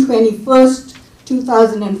June 21st,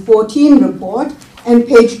 2014 report and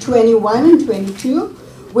page 21 and 22,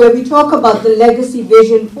 where we talk about the legacy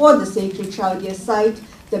vision for the sacred Chaudière site,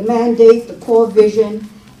 the mandate, the core vision,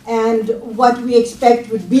 and what we expect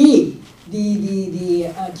would be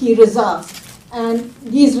the key results. And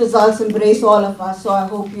these results embrace all of us, so I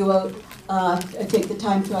hope you will take the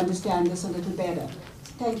time to understand this a little better.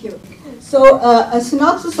 Thank you. So a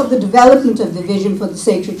synopsis of the development of the vision for the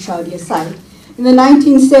sacred Chaudière site. In the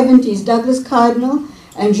 1970s, Douglas Cardinal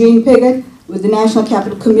and Jean Piggott with the National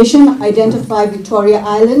Capital Commission identified Victoria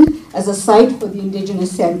Island as a site for the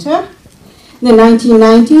Indigenous Center. In the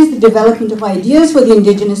 1990s, the development of ideas for the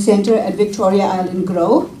Indigenous Center at Victoria Island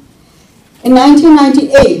grew. In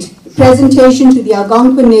 1998, the presentation to the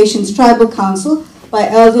Algonquin Nations Tribal Council by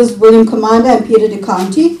elders William Commander and Peter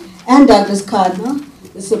DeConti and Douglas Cardinal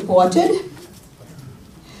is supported.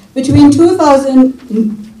 Between 2000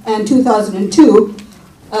 and 2002,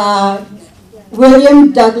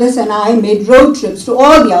 William, Douglas, and I made road trips to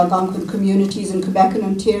all the Algonquin communities in Quebec and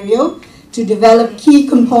Ontario to develop key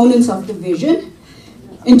components of the vision.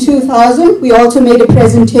 In 2000, we also made a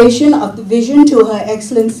presentation of the vision to Her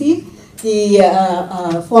Excellency, the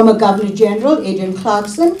former Governor General, Adrian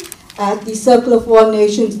Clarkson, at the Circle of All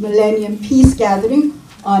Nations Millennium Peace Gathering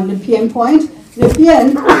on Nepean Point.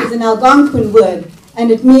 Nepean is an Algonquin word, and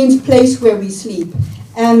it means place where we sleep.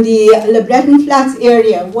 And the Le Breton Flats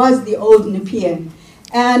area was the old Nepean.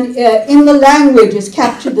 And in the language is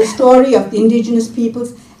captured the story of the indigenous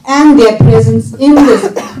peoples and their presence in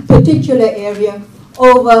this particular area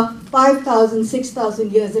over 5,000,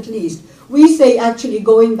 6,000 years at least. We say actually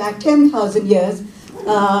going back 10,000 years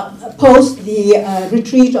post the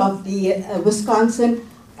retreat of the Wisconsin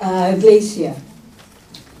glacier.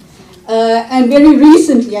 And very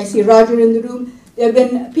recently, I see Roger in the room, there have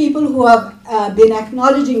been people who have been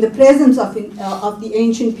acknowledging the presence of the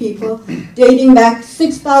ancient people dating back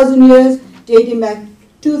 6,000 years, dating back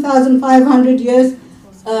 2,500 years,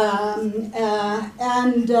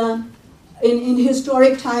 and in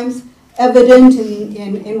historic times evident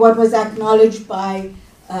in what was acknowledged by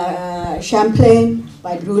Champlain,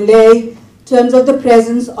 by Brulé, in terms of the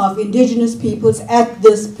presence of indigenous peoples at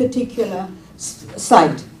this particular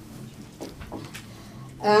site.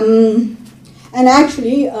 And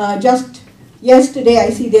actually, just yesterday, I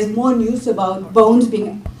see there's more news about bones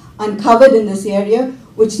being uncovered in this area,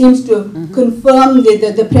 which seems to confirm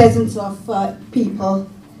the presence of people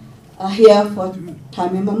here for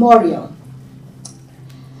time immemorial.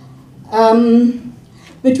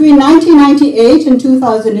 Between 1998 and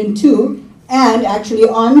 2002, and actually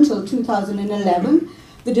on till 2011,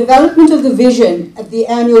 the development of the vision at the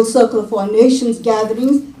annual Circle of All Nations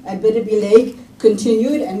gatherings at Biddeby Lake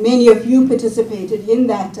continued, and many of you participated in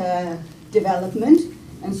that development.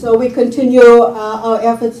 And so we continue our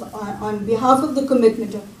efforts on behalf of the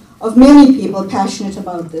commitment of many people passionate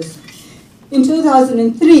about this. In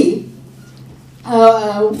 2003,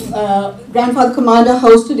 Grandfather Commander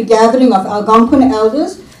hosted a gathering of Algonquin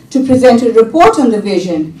elders to present a report on the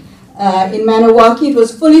vision. In Maniwaki, it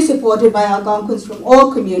was fully supported by Algonquins from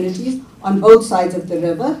all communities on both sides of the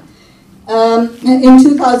river. In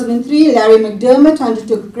 2003, Larry McDermott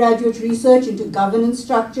undertook graduate research into governance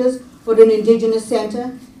structures for an Indigenous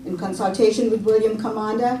Center in consultation with William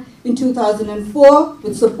Commander. In 2004,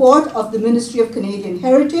 with support of the Ministry of Canadian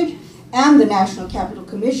Heritage and the National Capital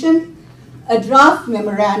Commission, a draft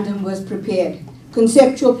memorandum was prepared.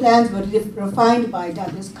 Conceptual plans were refined by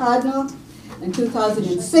Douglas Cardinal. In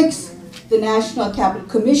 2006, the National Capital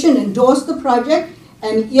Commission endorsed the project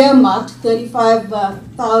and earmarked $35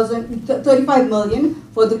 million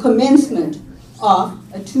for the commencement of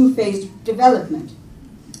a two-phase development.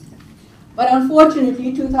 But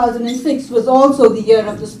unfortunately, 2006 was also the year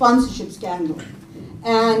of the sponsorship scandal.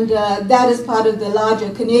 And that is part of the larger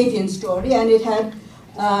Canadian story, and it had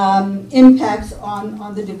impacts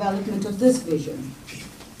on the development of this vision.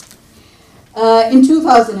 In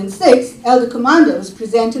 2006, Elder Commander was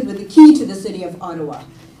presented with the key to the city of Ottawa.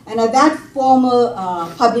 And at that formal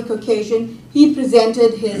public occasion, he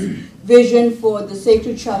presented his vision for the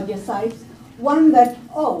sacred Chaudière sites. One that,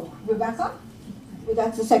 oh, Rebecca? Well,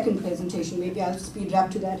 that's the second presentation. Maybe I'll speed up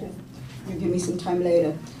to that if you give me some time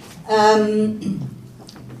later.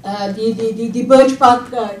 The Birch Bark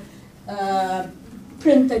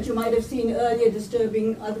print that you might have seen earlier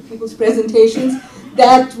disturbing other people's presentations,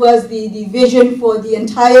 that was the vision for the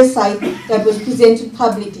entire site that was presented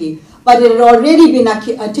publicly. But it had already been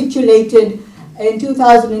articulated in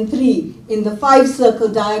 2003 in the 5-circle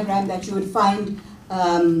diagram that you would find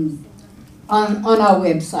on our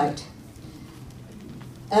website.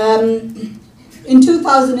 In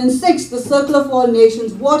 2006, the Circle of All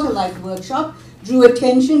Nations Water Life Workshop drew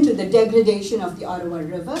attention to the degradation of the Ottawa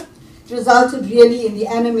River. It resulted really in the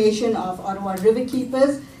animation of Ottawa River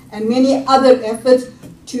Keepers and many other efforts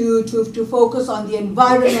to focus on the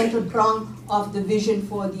environmental prong of the vision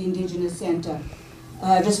for the Indigenous Center,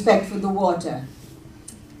 respect for the water.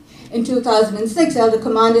 In 2006, Elder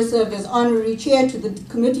Commander served as honorary chair to the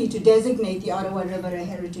committee to designate the Ottawa River a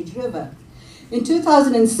heritage river. In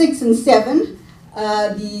 2006 and 2007,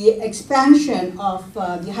 the expansion of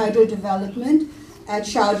the hydro development at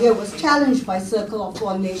Chaudière was challenged by Circle of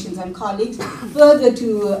All Nations and colleagues, further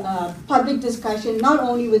to public discussion not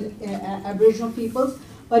only with Aboriginal peoples,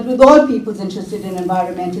 but with all peoples interested in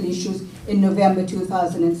environmental issues in November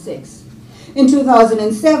 2006. In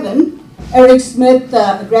 2007, Eric Smith,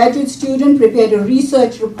 a graduate student, prepared a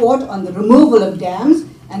research report on the removal of dams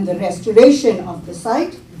and the restoration of the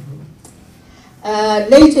site.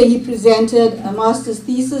 Later, he presented a master's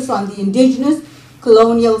thesis on the indigenous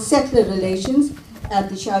colonial settler relations at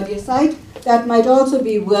the Chaudière site. That might also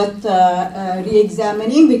be worth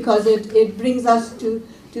re-examining because it brings us to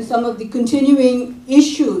some of the continuing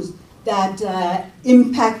issues that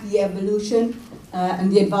impact the evolution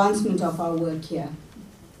and the advancement of our work here.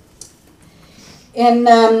 In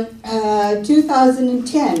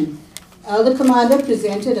 2010, Elder Commander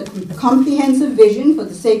presented a comprehensive vision for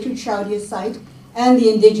the sacred Chaudière site and the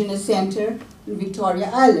Indigenous Center in Victoria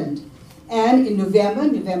Island. And in November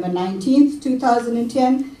 19th,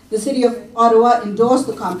 2010, the City of Ottawa endorsed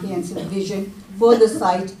the comprehensive vision for the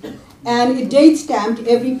site, and it date-stamped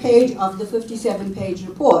every page of the 57-page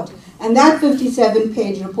report. And that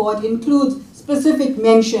 57-page report includes specific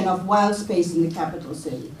mention of wild space in the capital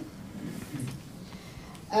city.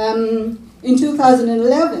 In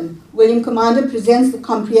 2011, William Commander presents the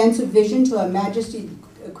comprehensive vision to Her Majesty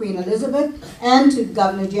Queen Elizabeth and to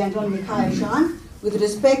Governor General Mikhail Jean with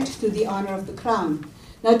respect to the honor of the crown.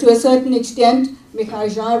 Now, to a certain extent, Mikhail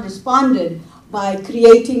Jean responded by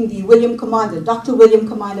creating the Dr. William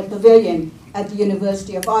Commander Pavilion at the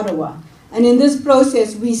University of Ottawa. And in this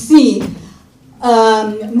process, we see,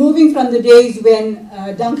 moving from the days when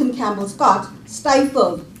Duncan Campbell Scott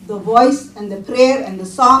stifled the voice and the prayer and the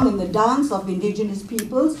song and the dance of Indigenous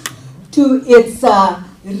peoples, to its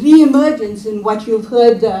re-emergence in what you've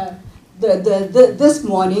heard this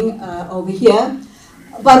morning over here.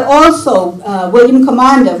 But also, William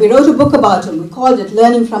Commander, we wrote a book about him. We called it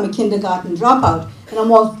Learning from a Kindergarten Dropout. And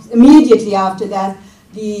almost immediately after that,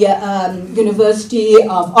 the University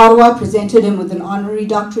of Ottawa presented him with an honorary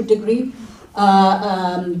doctorate degree.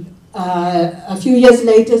 A few years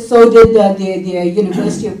later, so did the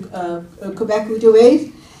University of Quebec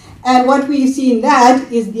Outaouais. And what we see in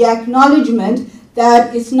that is the acknowledgement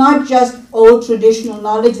that it's not just old traditional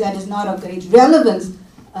knowledge that is not of great relevance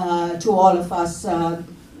to all of us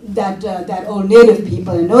that old Native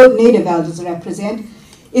people and Native elders represent.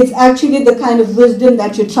 It's actually the kind of wisdom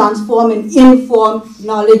that you transform and inform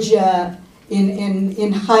knowledge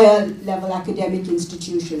in higher level academic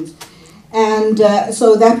institutions. And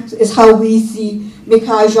so that is how we see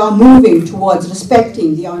Mikhail Jean moving towards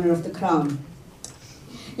respecting the honor of the crown.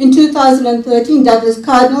 In 2013, Douglas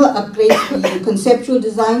Cardinal upgraded the conceptual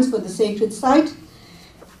designs for the sacred site.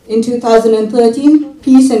 In 2013,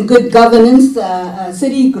 Peace and Good Governance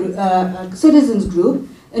Citizens Group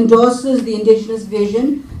endorses the Indigenous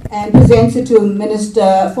vision and presents it to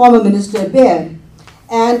former Minister Baird,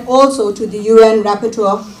 and also to the UN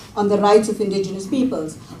Rapporteur on the Rights of Indigenous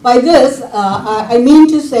Peoples. By this, I mean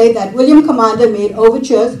to say that William Commander made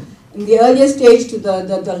overtures in the earlier stage to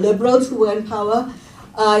the Liberals who were in power.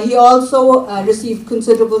 He also received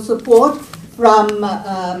considerable support from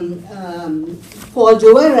Paul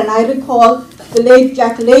Dewar, and I recall the late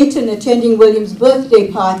Jack Layton attending William's birthday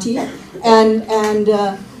party, and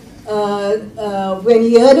when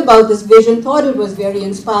he heard about this vision, thought it was very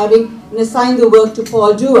inspiring, and assigned the work to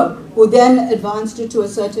Paul Dewar, who then advanced it to a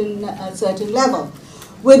certain level.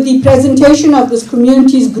 With the presentation of this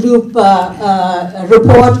communities group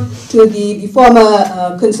report to the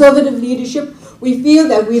former conservative leadership, we feel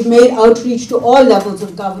that we've made outreach to all levels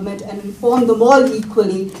of government and informed them all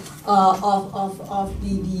equally of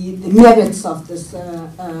the merits of this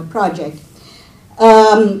project.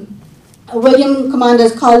 William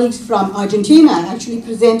Commander's colleagues from Argentina actually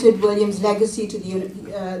presented William's legacy to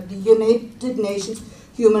the United Nations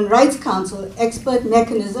Human Rights Council expert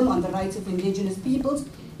mechanism on the rights of indigenous peoples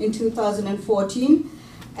in 2014,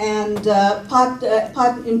 and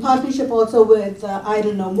in partnership also with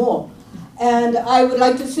Idle No More. And I would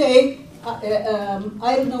like to say,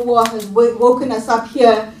 Idle No More has woken us up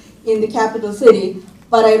here in the capital city,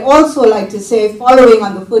 but I'd also like to say, following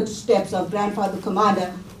on the footsteps of Grandfather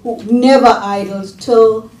Commander, who never idled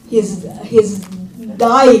till his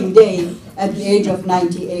dying day at the age of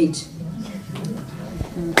 98.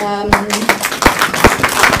 And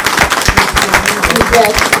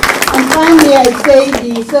finally, I'd say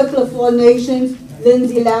the Circle of Four Nations,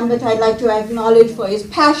 Lindsay Lambert, I'd like to acknowledge for his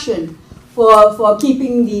passion for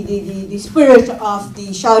keeping the spirit of the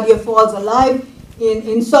Chaudière Falls alive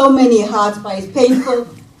in so many hearts by his painful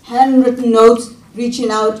handwritten notes, reaching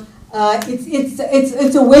out.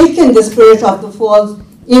 It's awakened the spirit of the falls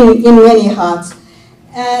in many hearts.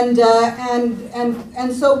 And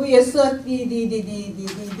so we assert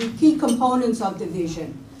the key components of the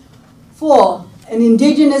vision. 4, an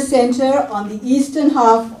indigenous center on the eastern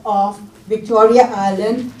half of Victoria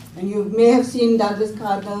Island, and you may have seen Douglas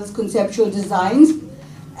Cardinal's conceptual designs.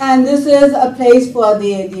 And this is a place for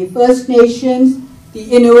the First Nations, the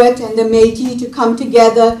Inuit, and the Métis to come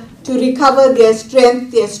together to recover their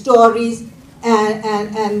strength, their stories,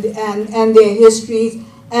 and their histories,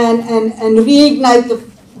 and reignite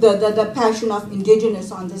the passion of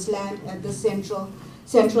Indigenous on this land at the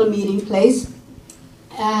central meeting place.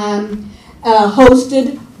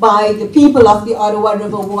 Hosted by the people of the Ottawa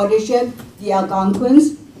River watershed, the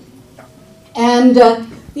Algonquins. And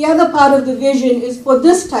the other part of the vision is for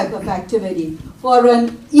this type of activity, for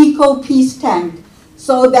an eco-peace tank,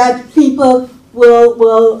 so that people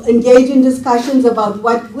will engage in discussions about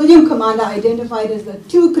what William Commanda identified as the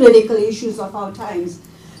two critical issues of our times.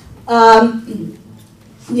 The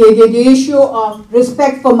issue of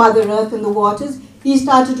respect for Mother Earth and the waters. He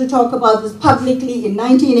started to talk about this publicly in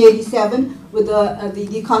 1987 with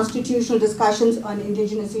the constitutional discussions on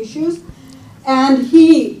Indigenous issues. And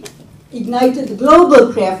he ignited the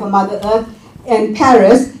global prayer for Mother Earth in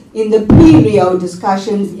Paris in the pre-Rio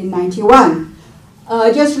discussions in '91.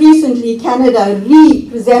 Just recently, Canada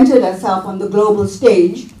represented herself on the global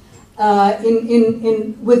stage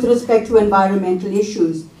with respect to environmental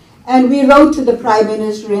issues. And we wrote to the Prime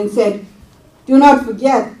Minister and said, do not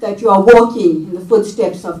forget that you are walking in the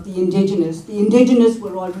footsteps of the Indigenous. The Indigenous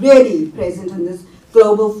were already present in this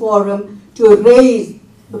global forum to raise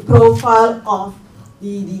the profile of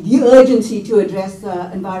the urgency to address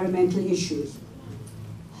environmental issues.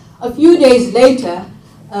 A few days later,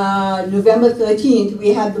 November 13th, we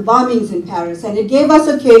had the bombings in Paris, and it gave us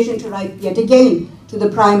occasion to write yet again to the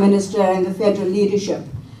Prime Minister and the federal leadership.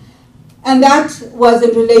 And that was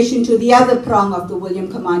in relation to the other prong of the William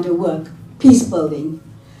Commanda work, peace building.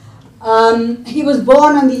 He was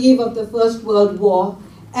born on the eve of the First World War,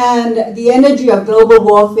 and the energy of global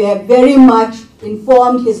warfare very much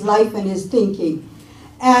informed his life and his thinking,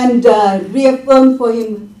 and reaffirmed for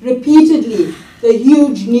him repeatedly the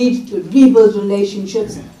huge need to rebuild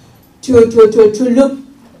relationships, to look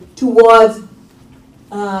towards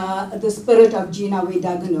the spirit of Jinawe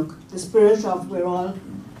Daganuk, the spirit of we're all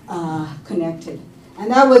connected. And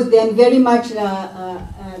that was then very much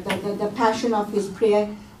the passion of his prayer,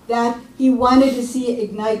 that he wanted to see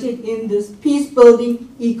ignited in this peace-building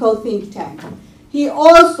eco-think tank. He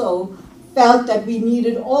also felt that we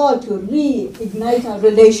needed all to reignite our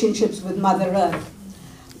relationships with Mother Earth.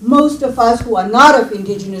 Most of us who are not of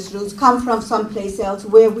Indigenous roots come from someplace else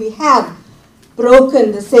where we have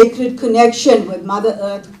broken the sacred connection with Mother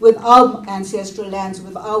Earth, with our ancestral lands,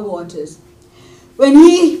 with our waters. When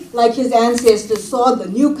he, like his ancestors, saw the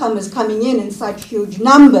newcomers coming in such huge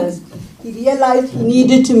numbers, he realized he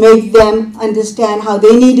needed to make them understand how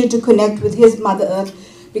they needed to connect with his Mother Earth,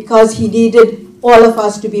 because he needed all of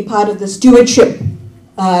us to be part of the stewardship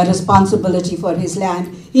responsibility for his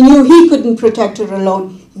land. He knew he couldn't protect her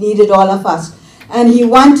alone. He needed all of us. And he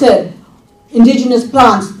wanted Indigenous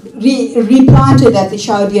plants replanted at the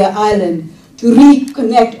Chaudière Island to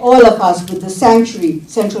reconnect all of us with the sanctuary,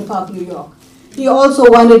 Central Park, New York. He also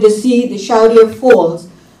wanted to see the Chaudière Falls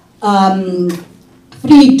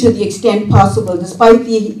freed to the extent possible, despite the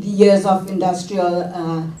years of industrial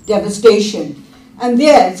devastation. And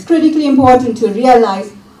there, it's critically important to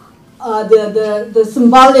realize the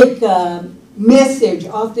symbolic message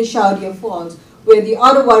of the Chaudière Falls, where the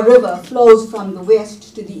Ottawa River flows from the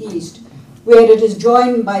west to the east, where it is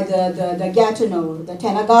joined by the Gatineau, the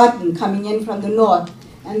Tenagarten coming in from the north,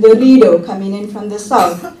 and the Rideau coming in from the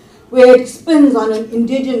south, where it spins on an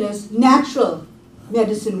indigenous natural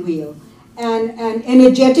medicine wheel, and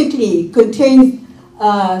energetically contains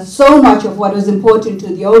so much of what was important to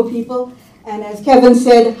the old people. And as Kevin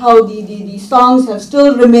said, how the songs have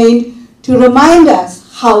still remained to remind us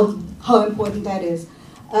how important that is.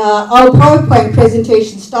 Our PowerPoint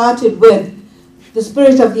presentation started with the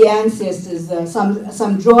spirit of the ancestors,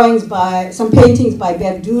 some paintings by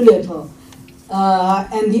Bev Doolittle,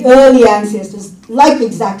 and the early ancestors, like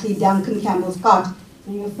exactly Duncan Campbell Scott,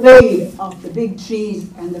 being afraid of the big trees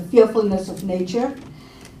and the fearfulness of nature,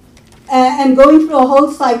 and going through a whole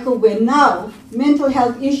cycle where now mental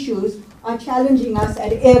health issues are challenging us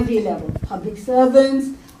at every level. Public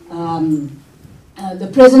servants, the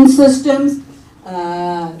prison systems,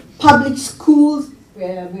 public schools,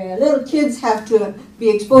 where little kids have to be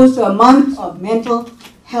exposed to a month of mental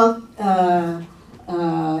health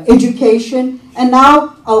education. And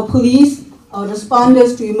now our police, our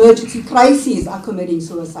responders to emergency crises are committing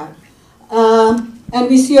suicide. And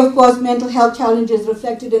we see, of course, mental health challenges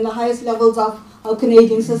reflected in the highest levels of our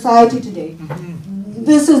Canadian society today.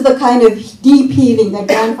 This is the kind of deep healing that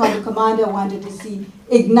Grandfather Commanda wanted to see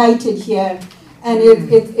ignited here. And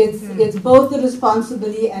it's both the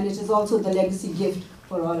responsibility and it is also the legacy gift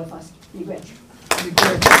for all of us. Regret.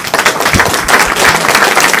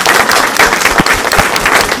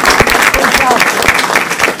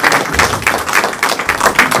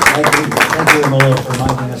 Thank you, Imola, for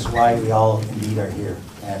reminding us why we all indeed are here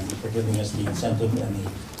and for giving us the incentive and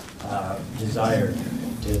the desire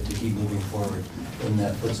to keep moving forward in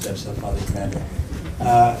the footsteps of Father Commander.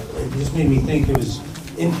 It just made me think it was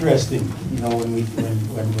interesting, you know,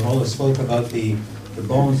 when Imola spoke about the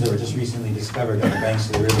bones that were just recently discovered on the banks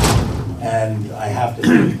of the river, and I have to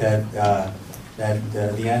think that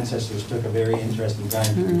the ancestors took a very interesting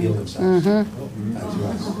time to reveal themselves to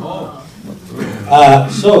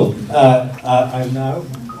us. I'm now,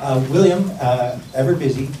 William, ever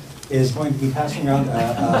busy, is going to be passing around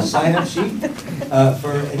a sign-up sheet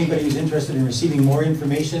for anybody who's interested in receiving more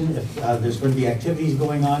information. If there's going to be activities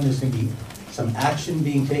going on, there's going to be some action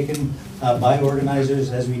being taken by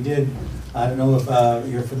organizers, as we did. I don't know if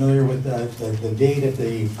you're familiar with the date that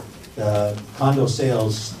the condo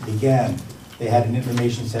sales began. They had an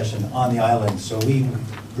information session on the island, so a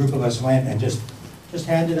group of us went and just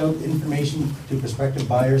handed out information to prospective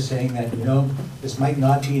buyers saying that, you know, this might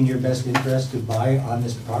not be in your best interest to buy on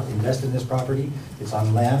this invest in this property. It's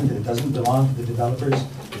on land that it doesn't belong to the developers.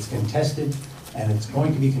 It's contested, and it's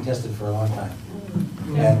going to be contested for a long time.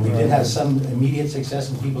 And we did have some immediate success,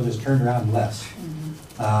 and people just turned around and left.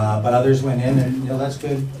 But others went in, and you know, that's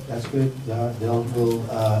good. That's good. We'll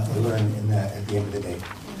learn at the end of the day.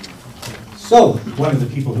 So, one of the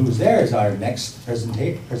people who was there is our next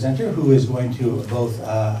presenter, who is going to both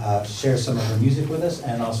share some of her music with us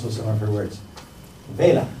and also some of her words.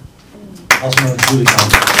 Vela, also known as Julie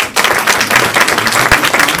Condos.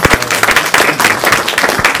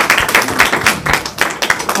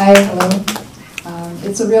 Hi, hello.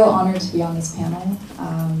 It's a real honor to be on this panel.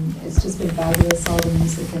 It's just been fabulous, all the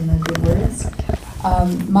music and the good words.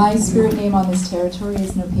 My spirit name on this territory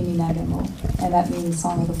is Nopemi Nagamo, and that means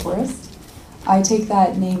Song of the Forest. I take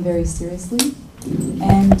that name very seriously.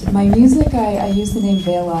 And my music, I use the name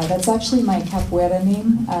Vela. That's actually my capoeira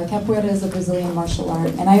name. Capoeira is a Brazilian martial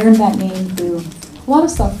art, and I earned that name through a lot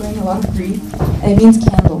of suffering, a lot of grief, and it means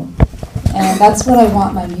candle. And that's what I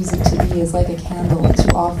want my music to be, is like a candle,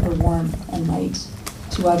 to offer warmth and light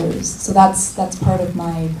to others. So that's part of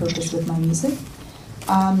my purpose with my music.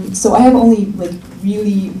 So I have only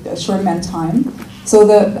really a short amount of time. So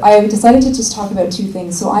I decided to just talk about two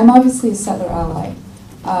things. So I'm obviously a settler ally.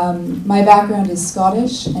 My background is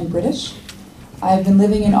Scottish and British. I've been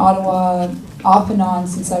living in Ottawa off and on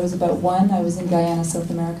since I was about 1. I was in Guyana, South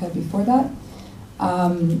America before that.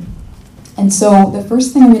 And so the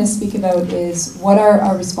first thing I'm going to speak about is what are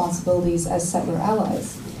our responsibilities as settler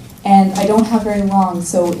allies. And I don't have very long,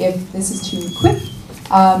 so if this is too quick,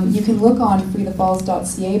 you can look on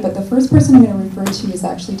freethefalls.ca, but the first person I'm going to refer to is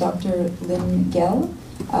actually Dr. Lynn Gell.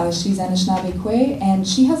 She's Anishinaabe, and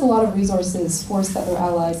she has a lot of resources for settler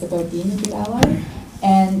allies about being a good ally.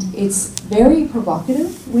 And it's very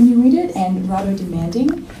provocative when you read it and rather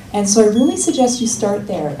demanding. And so I really suggest you start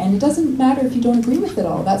there. And it doesn't matter if you don't agree with it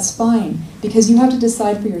all, that's fine, because you have to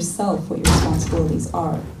decide for yourself what your responsibilities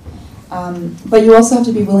are. But you also have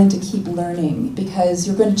to be willing to keep learning, because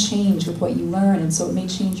you're going to change with what you learn, and so it may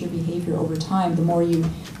change your behavior over time. The more you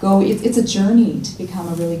go, it's a journey to become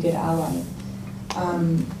a really good ally.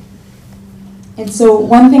 And so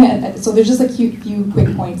one thing, so there's just a few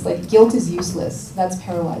quick points, like guilt is useless, that's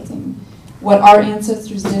paralyzing. What our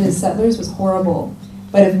ancestors did as settlers was horrible,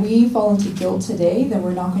 but if we fall into guilt today, then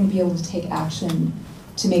we're not going to be able to take action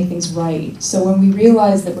to make things right. So when we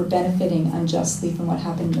realize that we're benefiting unjustly from what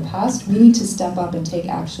happened in the past, we need to step up and take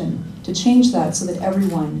action to change that so that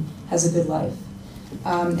everyone has a good life.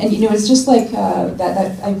 And you know, it's just like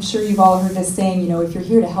that I'm sure you've all heard this saying, you know, if you're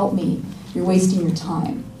here to help me, you're wasting your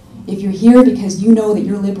time. If you're here because you know that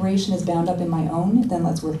your liberation is bound up in my own, then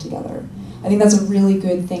let's work together. I think that's a really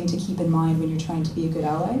good thing to keep in mind when you're trying to be a good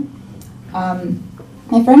ally.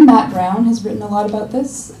 My friend Matt Brown has written a lot about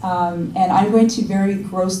this, and I'm going to very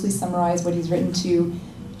grossly summarize what he's written to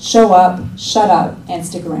show up, shut up, and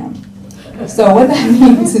stick around. So what that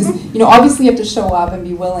means is, you know, obviously you have to show up and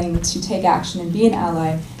be willing to take action and be an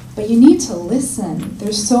ally, but you need to listen.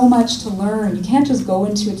 There's so much to learn. You can't just go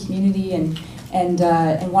into a community and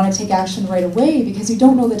want to take action right away, because you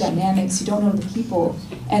don't know the dynamics, you don't know the people.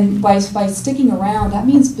 And by sticking around, that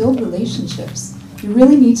means build relationships. You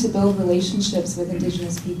really need to build relationships with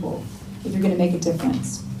Indigenous people if you're going to make a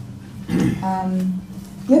difference.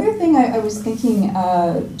 The other thing I was thinking,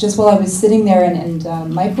 just while I was sitting there and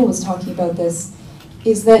Michael was talking about this,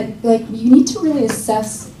 is that like you need to really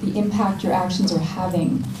assess the impact your actions are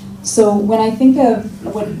having So when I think of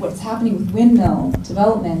what's happening with windmill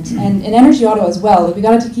development, and in Energy Ottawa as well, like we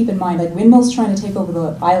got to keep in mind, like windmills trying to take over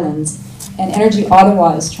the islands, and Energy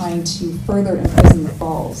Ottawa is trying to further imprison the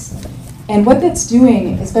falls. And what that's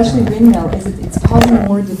doing, especially windmill, is it's causing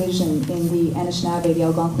more division in the Anishinaabe, the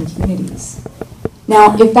Algonquin communities.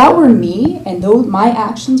 Now, if that were me, and my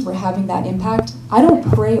actions were having that impact, I don't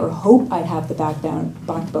pray or hope I'd have the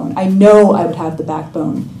backbone. I know I would have the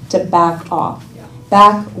backbone to back off.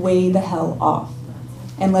 Back way the hell off.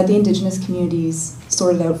 And let the Indigenous communities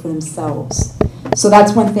sort it out for themselves. So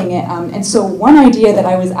that's one thing. And so one idea that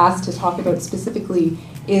I was asked to talk about specifically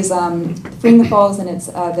is Freeing the Falls and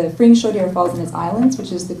the Freeing Chaudière Falls and its islands,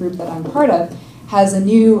 which is the group that I'm part of, has a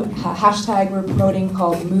new hashtag we're promoting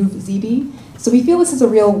called Move Zibi. So we feel this is a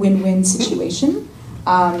real win-win situation.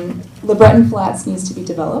 Le Breton Flats needs to be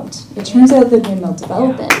developed. It turns out that windmill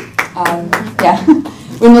development,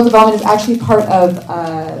 windmill development is actually part of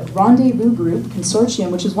a Rendezvous Group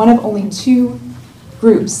consortium, which is one of only 2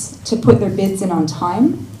 groups to put their bids in on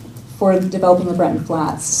time for developing Le Breton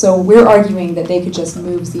Flats. So we're arguing that they could just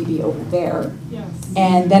move Zibi over there. Yes.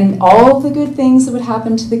 And then all the good things that would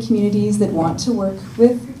happen to the communities that want to work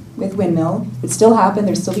with windmill would still happen.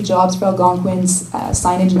 There'd still be jobs for Algonquins,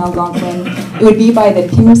 signage in Algonquin. It would be by the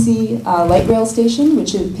Pimsey light rail station,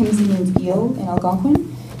 which is, Pimsey means eel in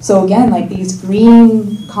Algonquin. So again, like these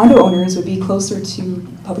green condo owners would be closer to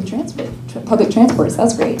public transport. So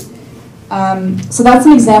that's great. So that's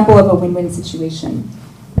an example of a win-win situation.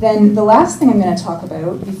 Then the last thing I'm going to talk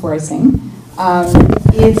about before I sing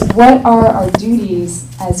is what are our duties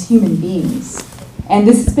as human beings. And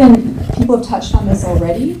this has been, people have touched on this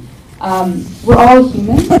already. We're all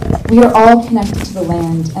human. We are all connected to the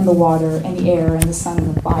land and the water and the air and the sun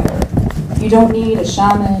and the fire. You don't need a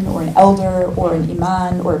shaman or an elder or an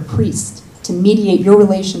imam or a priest to mediate your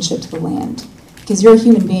relationship to the land, because you're a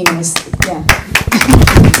human being in this,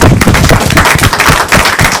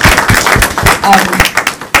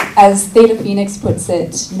 as Theta Phoenix puts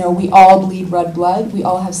it, we all bleed red blood, we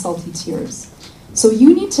all have salty tears. So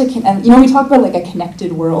you need to, we talk about like a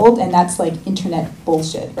connected world, and that's like internet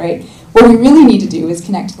bullshit, right? What we really need to do is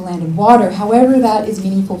connect to the land and water, however that is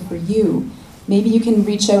meaningful for you. Maybe you can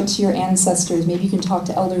reach out to your ancestors, maybe you can talk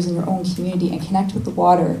to elders in your own community and connect with the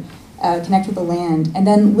water, connect with the land, and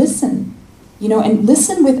then listen, and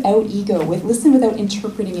listen without ego, listen without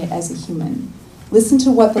interpreting it as a human. Listen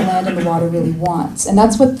to what the land and the water really wants. And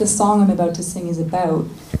that's what the song I'm about to sing is about.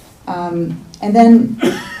 And then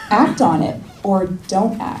act on it, or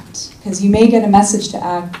don't act. Because you may get a message to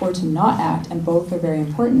act or to not act, and both are very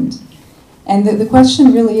important. And the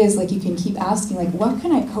question really is, like, you can keep asking, like, what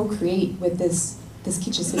can I co-create with this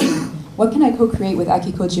Kichisibi? What can I co-create with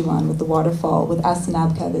Akikojiwan, with the waterfall, with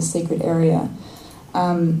Asanabka, this sacred area?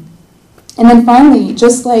 And then finally,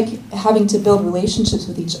 just like having to build relationships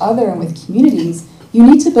with each other and with communities, you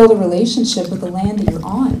need to build a relationship with the land that you're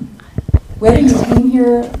on. Whether you came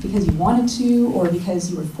here because you wanted to, or because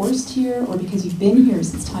you were forced here, or because you've been here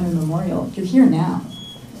since time immemorial, you're here now.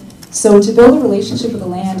 So to build a relationship with the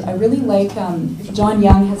land, I really like, John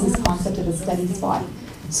Young has this concept of a steady spot.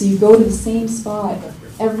 So you go to the same spot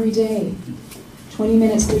every day, 20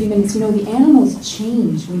 minutes, 30 minutes. The animals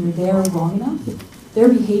change when you're there long enough. Their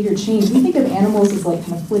behavior changes. We think of animals as like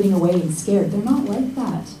kind of flitting away and scared. They're not like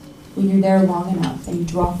that when you're there long enough and you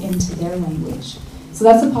drop into their language. So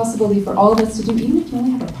that's a possibility for all of us to do, even if you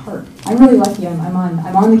only have a park. I'm really lucky. I'm on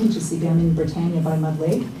the Kichisibi. I'm in Britannia by Mud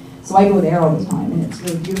Lake. So I go there all the time, and it's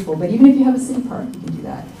really beautiful. But even if you have a city park, you can do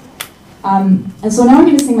that. And so now I'm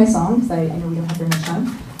going to sing my song, because I know we don't have very much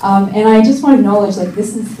time. And I just want to acknowledge, like,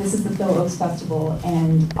 this is the Phil Oakes Festival,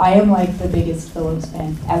 and I am like the biggest Phil Oakes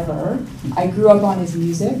fan ever. I grew up on his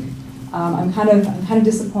music. I'm kind of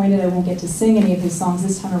disappointed I won't get to sing any of his songs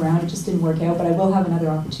this time around. It just didn't work out, but I will have another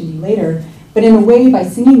opportunity later. But in a way, by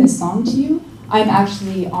singing this song to you, I'm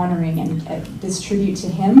actually honoring and this tribute to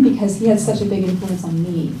him, because he has such a big influence on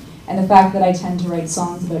me, and the fact that I tend to write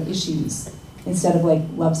songs about issues instead of like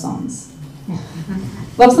love songs.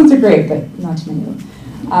 Love songs are great, but not too many of them.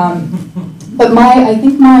 But I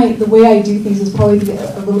think the way I do things is probably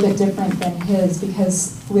a little bit different than his,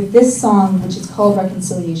 because with this song, which is called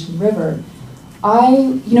Reconciliation River,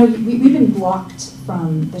 we've been blocked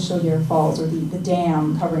from the Chaudière Falls, or the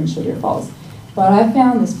dam covering Chaudière Falls. But I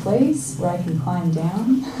found this place where I can climb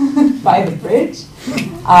down by the bridge,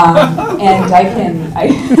 and I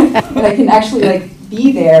can actually like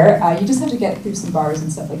be there. You just have to get through some bars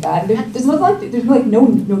and stuff like that. There's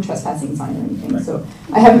no trespassing sign or anything, so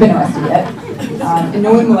I haven't been arrested yet. And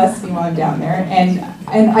no one molests me while I'm down there. And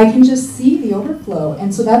I can just see the overflow.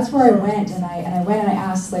 And so that's where I went, and I went and I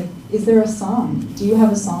asked, like, is there a song? Do you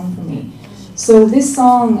have a song for me? So this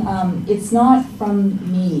song, it's not from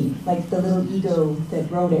me, like the little ego that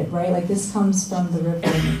wrote it, right? Like this comes from the river and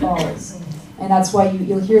the falls. And that's why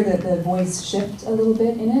you'll hear that the voice shift a little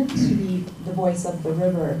bit in it to be the voice of the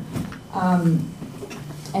river.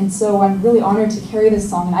 And so I'm really honored to carry this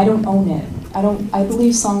song, and I don't own it. I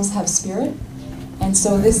believe songs have spirit. And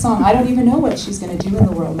so this song, I don't even know what she's going to do in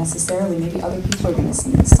the world necessarily. Maybe other people are going to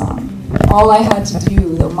sing this song. All I had to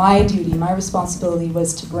do, though, my duty, my responsibility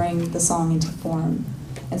was to bring the song into form.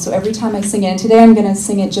 And so every time I sing it, and today I'm going to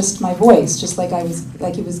sing it just my voice, just like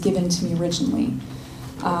it was given to me originally.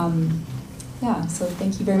 Yeah, so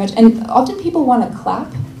thank you very much. And often people want to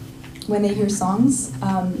clap when they hear songs.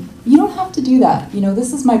 You don't have to do that. You know,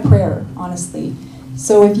 this is my prayer, honestly.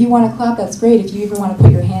 So if you want to clap, that's great. If you even want to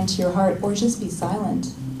put your hand to your heart or just be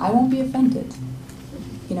silent, I won't be offended.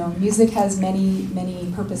 You know, music has many, many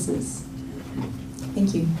purposes.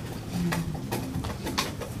 Thank you.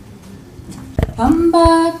 Come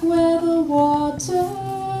back where the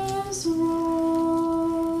waters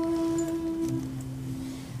roar.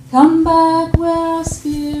 Come back where our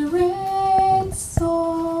spirits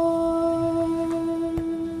soar.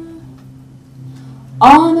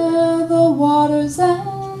 Honor the waters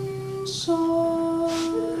and shores,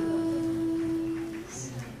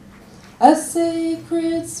 a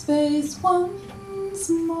sacred space once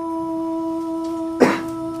more.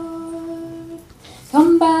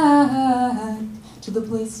 Come back to the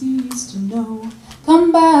place you used to know.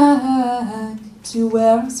 Come back to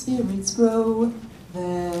where our spirits grow.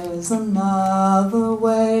 There's another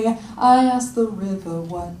way. I asked the river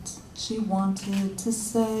what she wanted to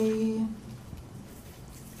say.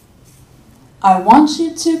 I want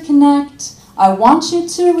you to connect. I want you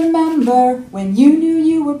to remember when you knew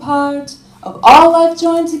you were part of all I've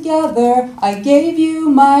joined together. I gave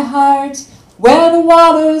you my heart. Where the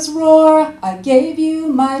waters roar, I gave you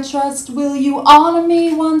my trust. Will you honor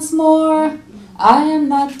me once more? I am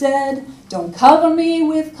not dead. Don't cover me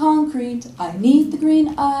with concrete. I need the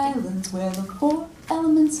green islands where the four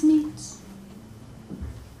elements meet.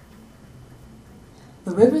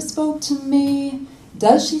 The river spoke to me.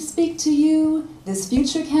 Does she speak to you? This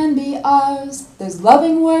future can be ours. There's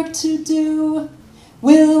loving work to do.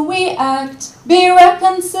 Will we act, be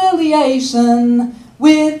reconciliation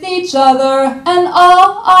with each other and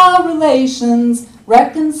all our relations?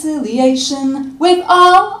 Reconciliation with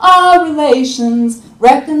all our relations.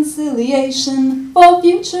 Reconciliation for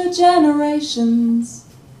future generations.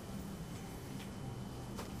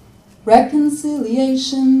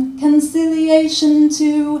 Reconciliation, conciliation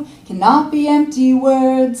too, cannot be empty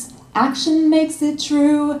words. Action makes it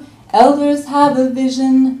true. Elders have a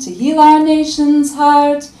vision to heal our nation's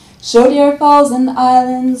heart. Chaudière Falls and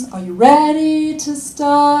Islands, are you ready to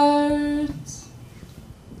start?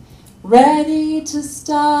 Ready to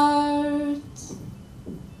start.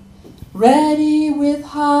 Ready with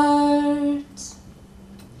heart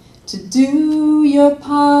to do your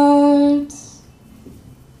part.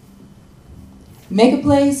 Make a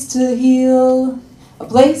place to heal, a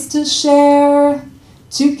place to share,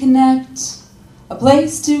 to connect, a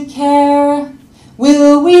place to care.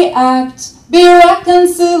 Will we act, be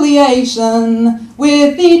reconciliation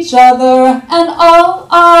with each other and all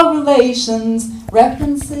our relations?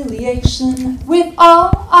 Reconciliation with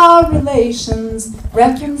all our relations.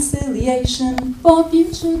 Reconciliation for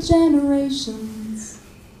future generations.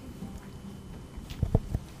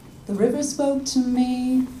 The river spoke to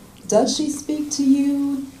me. Does she speak to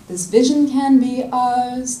you? This vision can be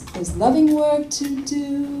ours. There's loving work to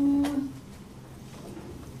do.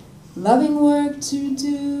 Loving work to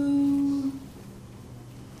do.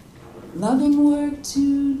 Loving work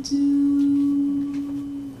to do.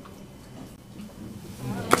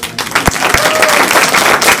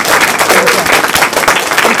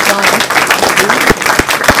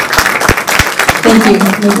 Thank you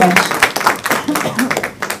very much.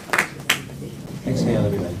 Thanks, Gail,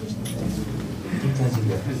 everybody.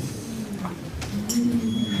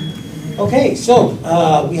 Okay, so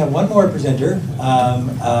we have one more presenter.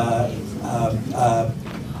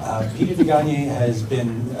 Peter Viganji has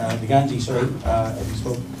been, as he spoke,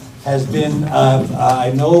 has been,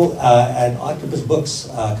 I know, at Octopus Books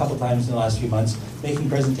a couple times in the last few months, making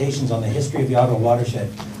presentations on the history of the Ottawa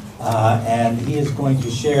watershed. And he is going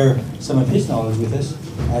to share some of his knowledge with us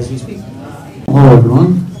as we speak. Hello,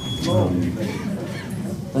 everyone.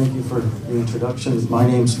 Thank you for the introduction. My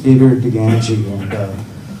name's Peter DeGangi,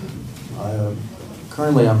 and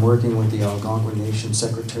currently I'm working with the Algonquin Nation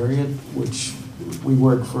Secretariat, which we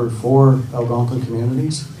work for 4 Algonquin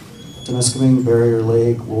communities: Temiskaming, Barrier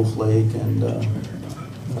Lake, Wolf Lake, and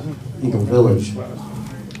Eagle Village.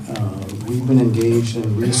 We've been engaged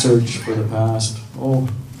in research for the past,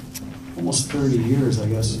 almost 30 years, I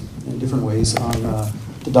guess, in different ways on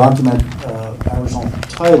to document Aboriginal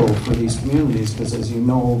title for these communities, because as you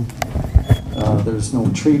know, there's no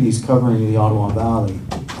treaties covering the Ottawa Valley.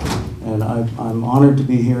 And I'm honored to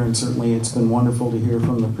be here, and certainly it's been wonderful to hear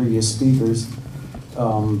from the previous speakers.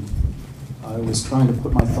 I was trying to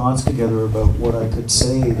put my thoughts together about what I could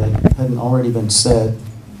say that hadn't already been said,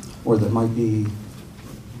 or that might be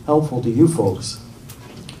helpful to you folks.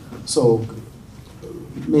 So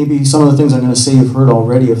maybe some of the things I'm going to say you've heard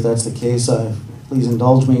already. If that's the case, please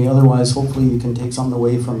indulge me. Otherwise, hopefully you can take something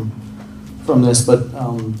away from this. But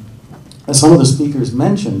as some of the speakers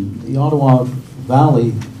mentioned, the Ottawa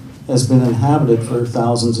Valley has been inhabited for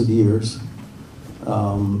thousands of years.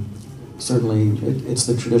 Certainly, it's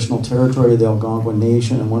the traditional territory of the Algonquin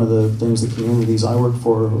Nation, and one of the things the communities I work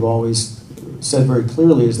for have always said very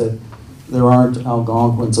clearly is that there aren't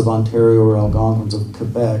Algonquins of Ontario or Algonquins of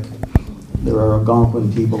Quebec. There are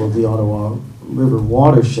Algonquin people of the Ottawa River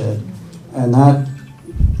watershed, and that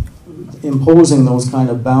imposing those kind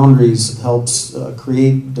of boundaries helps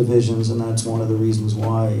create divisions, and that's one of the reasons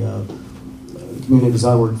why the communities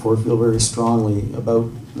I work for feel very strongly about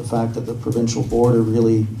the fact that the provincial border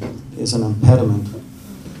really is an impediment.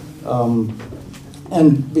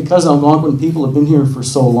 And because Algonquin people have been here for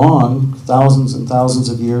so long, thousands and thousands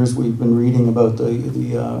of years, we've been reading about the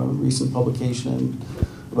recent publication and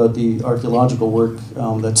about the archaeological work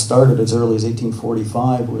that started as early as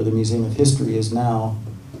 1845, where the Museum of History is now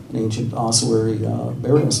an ancient ossuary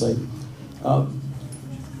burial site.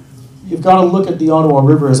 You've got to look at the Ottawa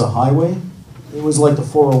River as a highway. It was like the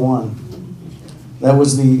 401. That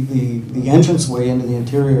was the entranceway into the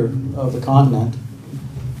interior of the continent.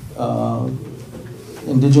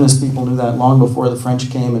 Indigenous people knew that long before the French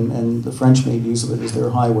came, and the French made use of it as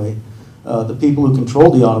their highway. The people who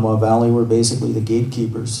controlled the Ottawa Valley were basically the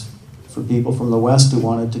gatekeepers for people from the west who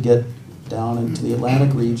wanted to get down into the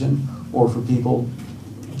Atlantic region, or for people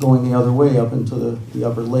going the other way up into the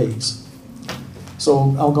upper lakes.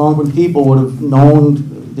 So Algonquin people would have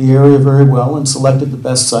known the area very well and selected the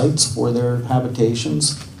best sites for their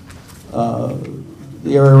habitations.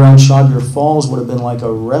 The area around Chaudière Falls would have been like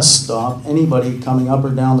a rest stop. Anybody coming up or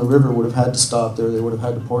down the river would have had to stop there. They would have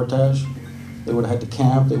had to portage. They would have had to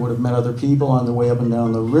camp. They would have met other people on their way up and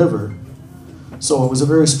down the river. So it was a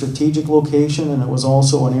very strategic location, and it was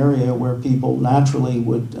also an area where people naturally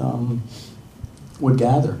would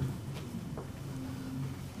gather.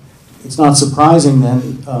 It's not surprising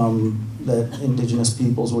then that Indigenous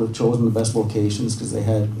peoples would have chosen the best locations, because they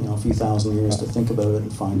had a few thousand years to think about it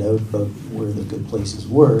and find out about where the good places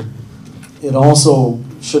were. It also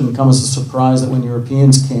shouldn't come as a surprise that when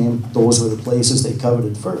Europeans came, those were the places they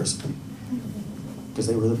coveted first, because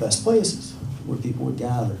they were the best places where people would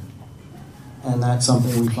gather. And that's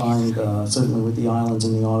something we find certainly with the islands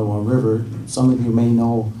in the Ottawa River. Some of you may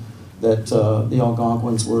know that the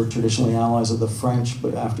Algonquins were traditionally allies of the French,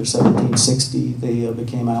 but after 1760 they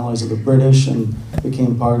became allies of the British and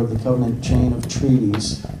became part of the covenant chain of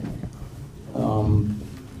treaties,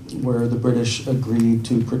 where the British agreed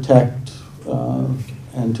to protect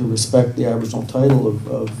and to respect the Aboriginal title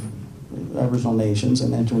of Aboriginal nations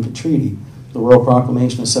and enter into treaty. The Royal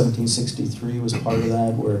Proclamation of 1763 was part of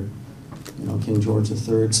that, where King George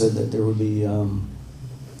III said that there would be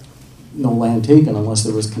no land taken unless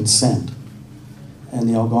there was consent. And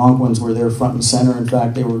the Algonquins were there front and center. In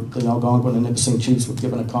fact, the Algonquin and Nipissing chiefs were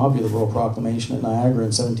given a copy of the Royal Proclamation at Niagara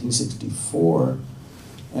in 1764.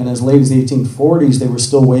 And as late as the 1840s, they were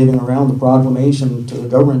still waving around the proclamation to the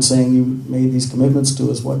government saying, you made these commitments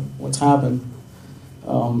to us, what's happened?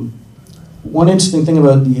 One interesting thing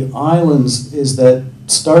about the islands is that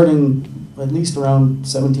starting at least around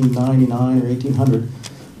 1799 or 1800,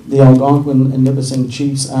 the Algonquin and Nipissing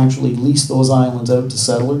chiefs actually leased those islands out to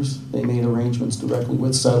settlers. They made arrangements directly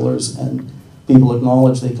with settlers, and people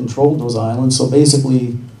acknowledged they controlled those islands. So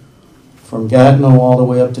basically, from Gatineau all the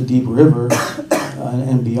way up to Deep River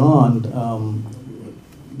and beyond,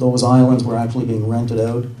 those islands were actually being rented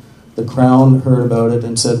out. The Crown heard about it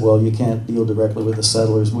and said, well, you can't deal directly with the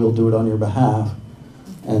settlers, we'll do it on your behalf.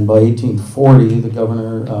 And by 1840, the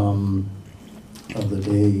governor of the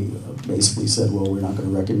day basically said, well, we're not going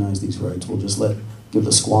to recognize these rights, we'll just give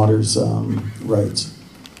the squatters rights.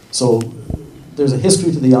 So there's a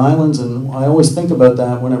history to the islands, and I always think about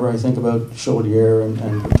that whenever I think about Chaudière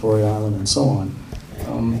and Victoria Island and so on.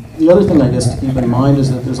 The other thing, I guess, to keep in mind is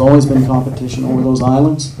that there's always been competition over those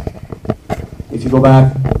islands. If you go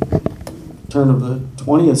back, turn of the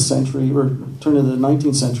 20th century, or turn of the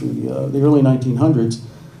 19th century, the early 1900s,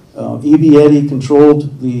 E.B. Eddy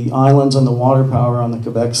controlled the islands and the water power on the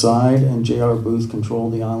Quebec side, and J.R. Booth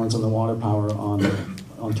controlled the islands and the water power on the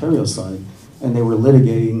Ontario side. And they were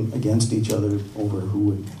litigating against each other over who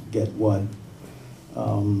would get what.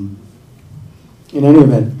 In any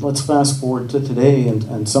event, let's fast forward to today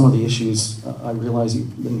and some of the issues. I realize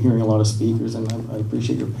you've been hearing a lot of speakers, and I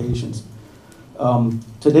appreciate your patience.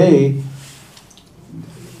 Today,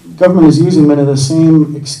 government is using many of the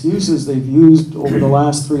same excuses they've used over the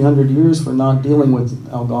last 300 years for not dealing with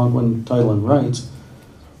Algonquin title and rights.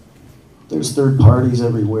 There's third parties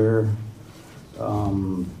everywhere.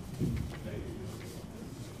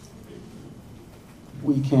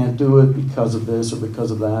 We can't do it because of this or because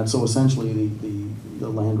of that. So essentially the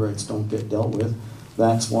land rights don't get dealt with.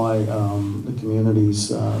 That's why the communities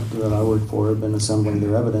that I work for have been assembling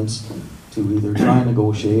their evidence to either try and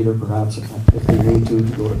negotiate or perhaps if they need to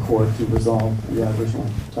go to court to resolve the Aboriginal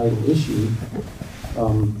title issue.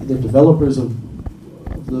 The developers of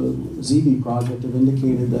the Zibi project have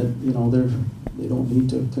indicated that they don't need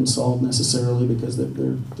to consult necessarily because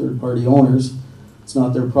they're third-party owners. It's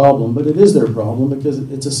not their problem, but it is their problem because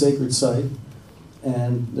it's a sacred site,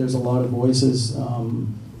 and there's a lot of voices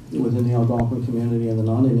within the Algonquin community and the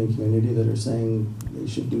non-Indian community that are saying they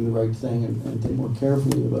should do the right thing and think more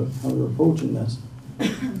carefully about how they're approaching this.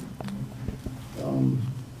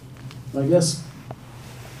 I guess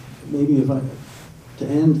maybe to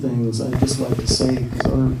end things, I'd just like to say, because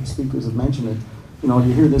other speakers have mentioned it, you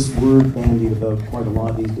hear this word bandied about quite a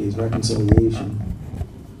lot these days, reconciliation.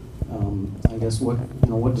 I guess what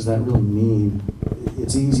does that really mean?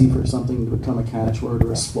 It's easy for something to become a catchword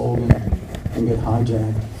or a slogan and get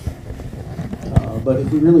hijacked. But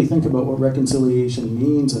if we really think about what reconciliation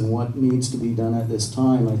means and what needs to be done at this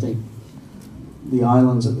time, I think the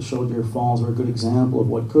islands at the Chaudière Falls are a good example of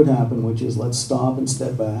what could happen, which is let's stop and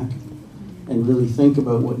step back and really think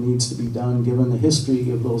about what needs to be done given the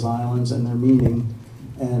history of those islands and their meaning,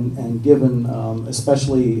 and given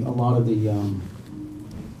especially a lot of the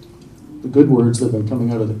good words that have been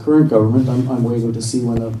coming out of the current government. I'm waiting to see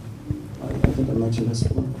when I think I mentioned this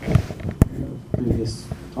in a previous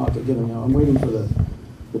talk I've given. I'm waiting for the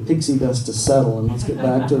pixie dust to settle and let's get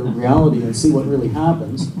back to reality and see what really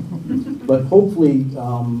happens. But hopefully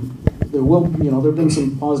there have been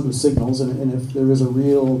some positive signals, and if there is a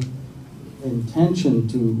real intention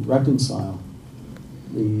to reconcile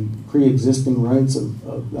the pre-existing rights of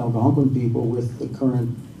Algonquin people with the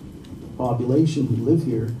current population who live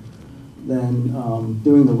here, then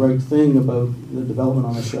doing the right thing about the development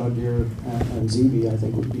on the Chaudière and Zibi, I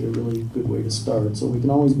think, would be a really good way to start. So we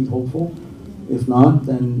can always be hopeful. If not,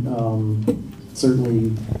 then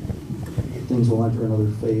certainly things will enter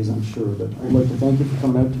another phase, I'm sure. But I'd like to thank you for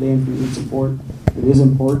coming out today and for your support. It is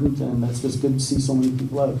important, and that's just good to see so many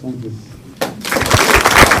people out. Thank you.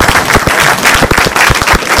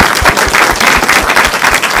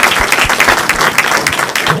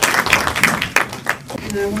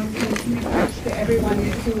 And I want to everyone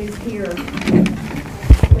who is here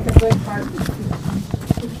with a good heart,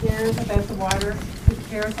 who cares about the water, who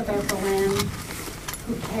cares about the land,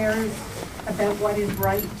 who cares about what is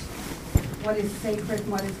right, what is sacred,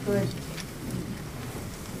 and what is good.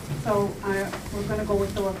 So we're going to go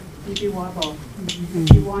with the Zibi Wabo. If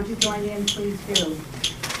you want to join in, please do.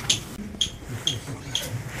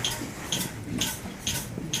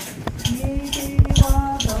 Zibi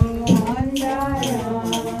wabo endaya,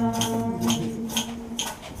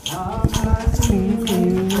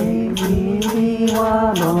 Zibi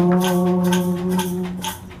wabo,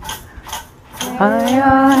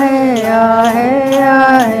 haya haya heya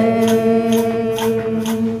hey,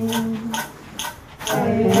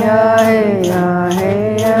 heya heya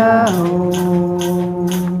heya ho.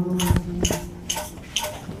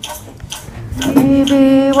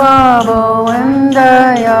 Zibi wabo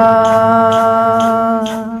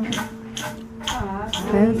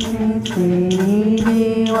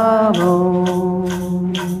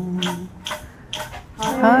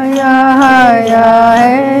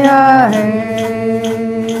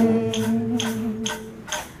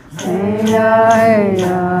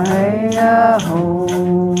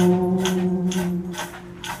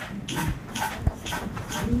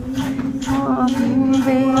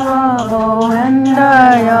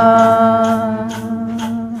endaya,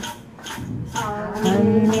 I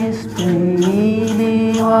miss Zibi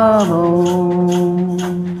wabo,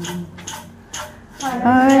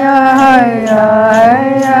 Hiya, hiya,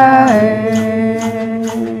 hiya,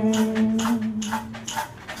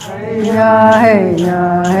 hiya, hiya,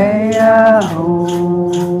 hiya, ho.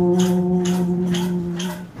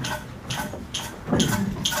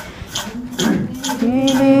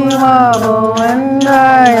 Zibi wabo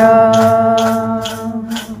endaya.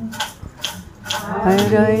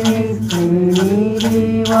 Hiya,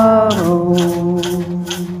 zibi wabo.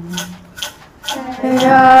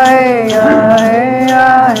 Hiya, hiya, hiya,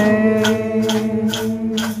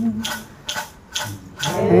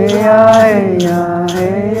 hiya, hiya,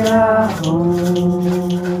 hiya, ho.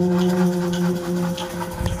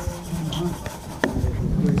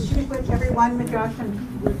 Should we put everyone, Josh, and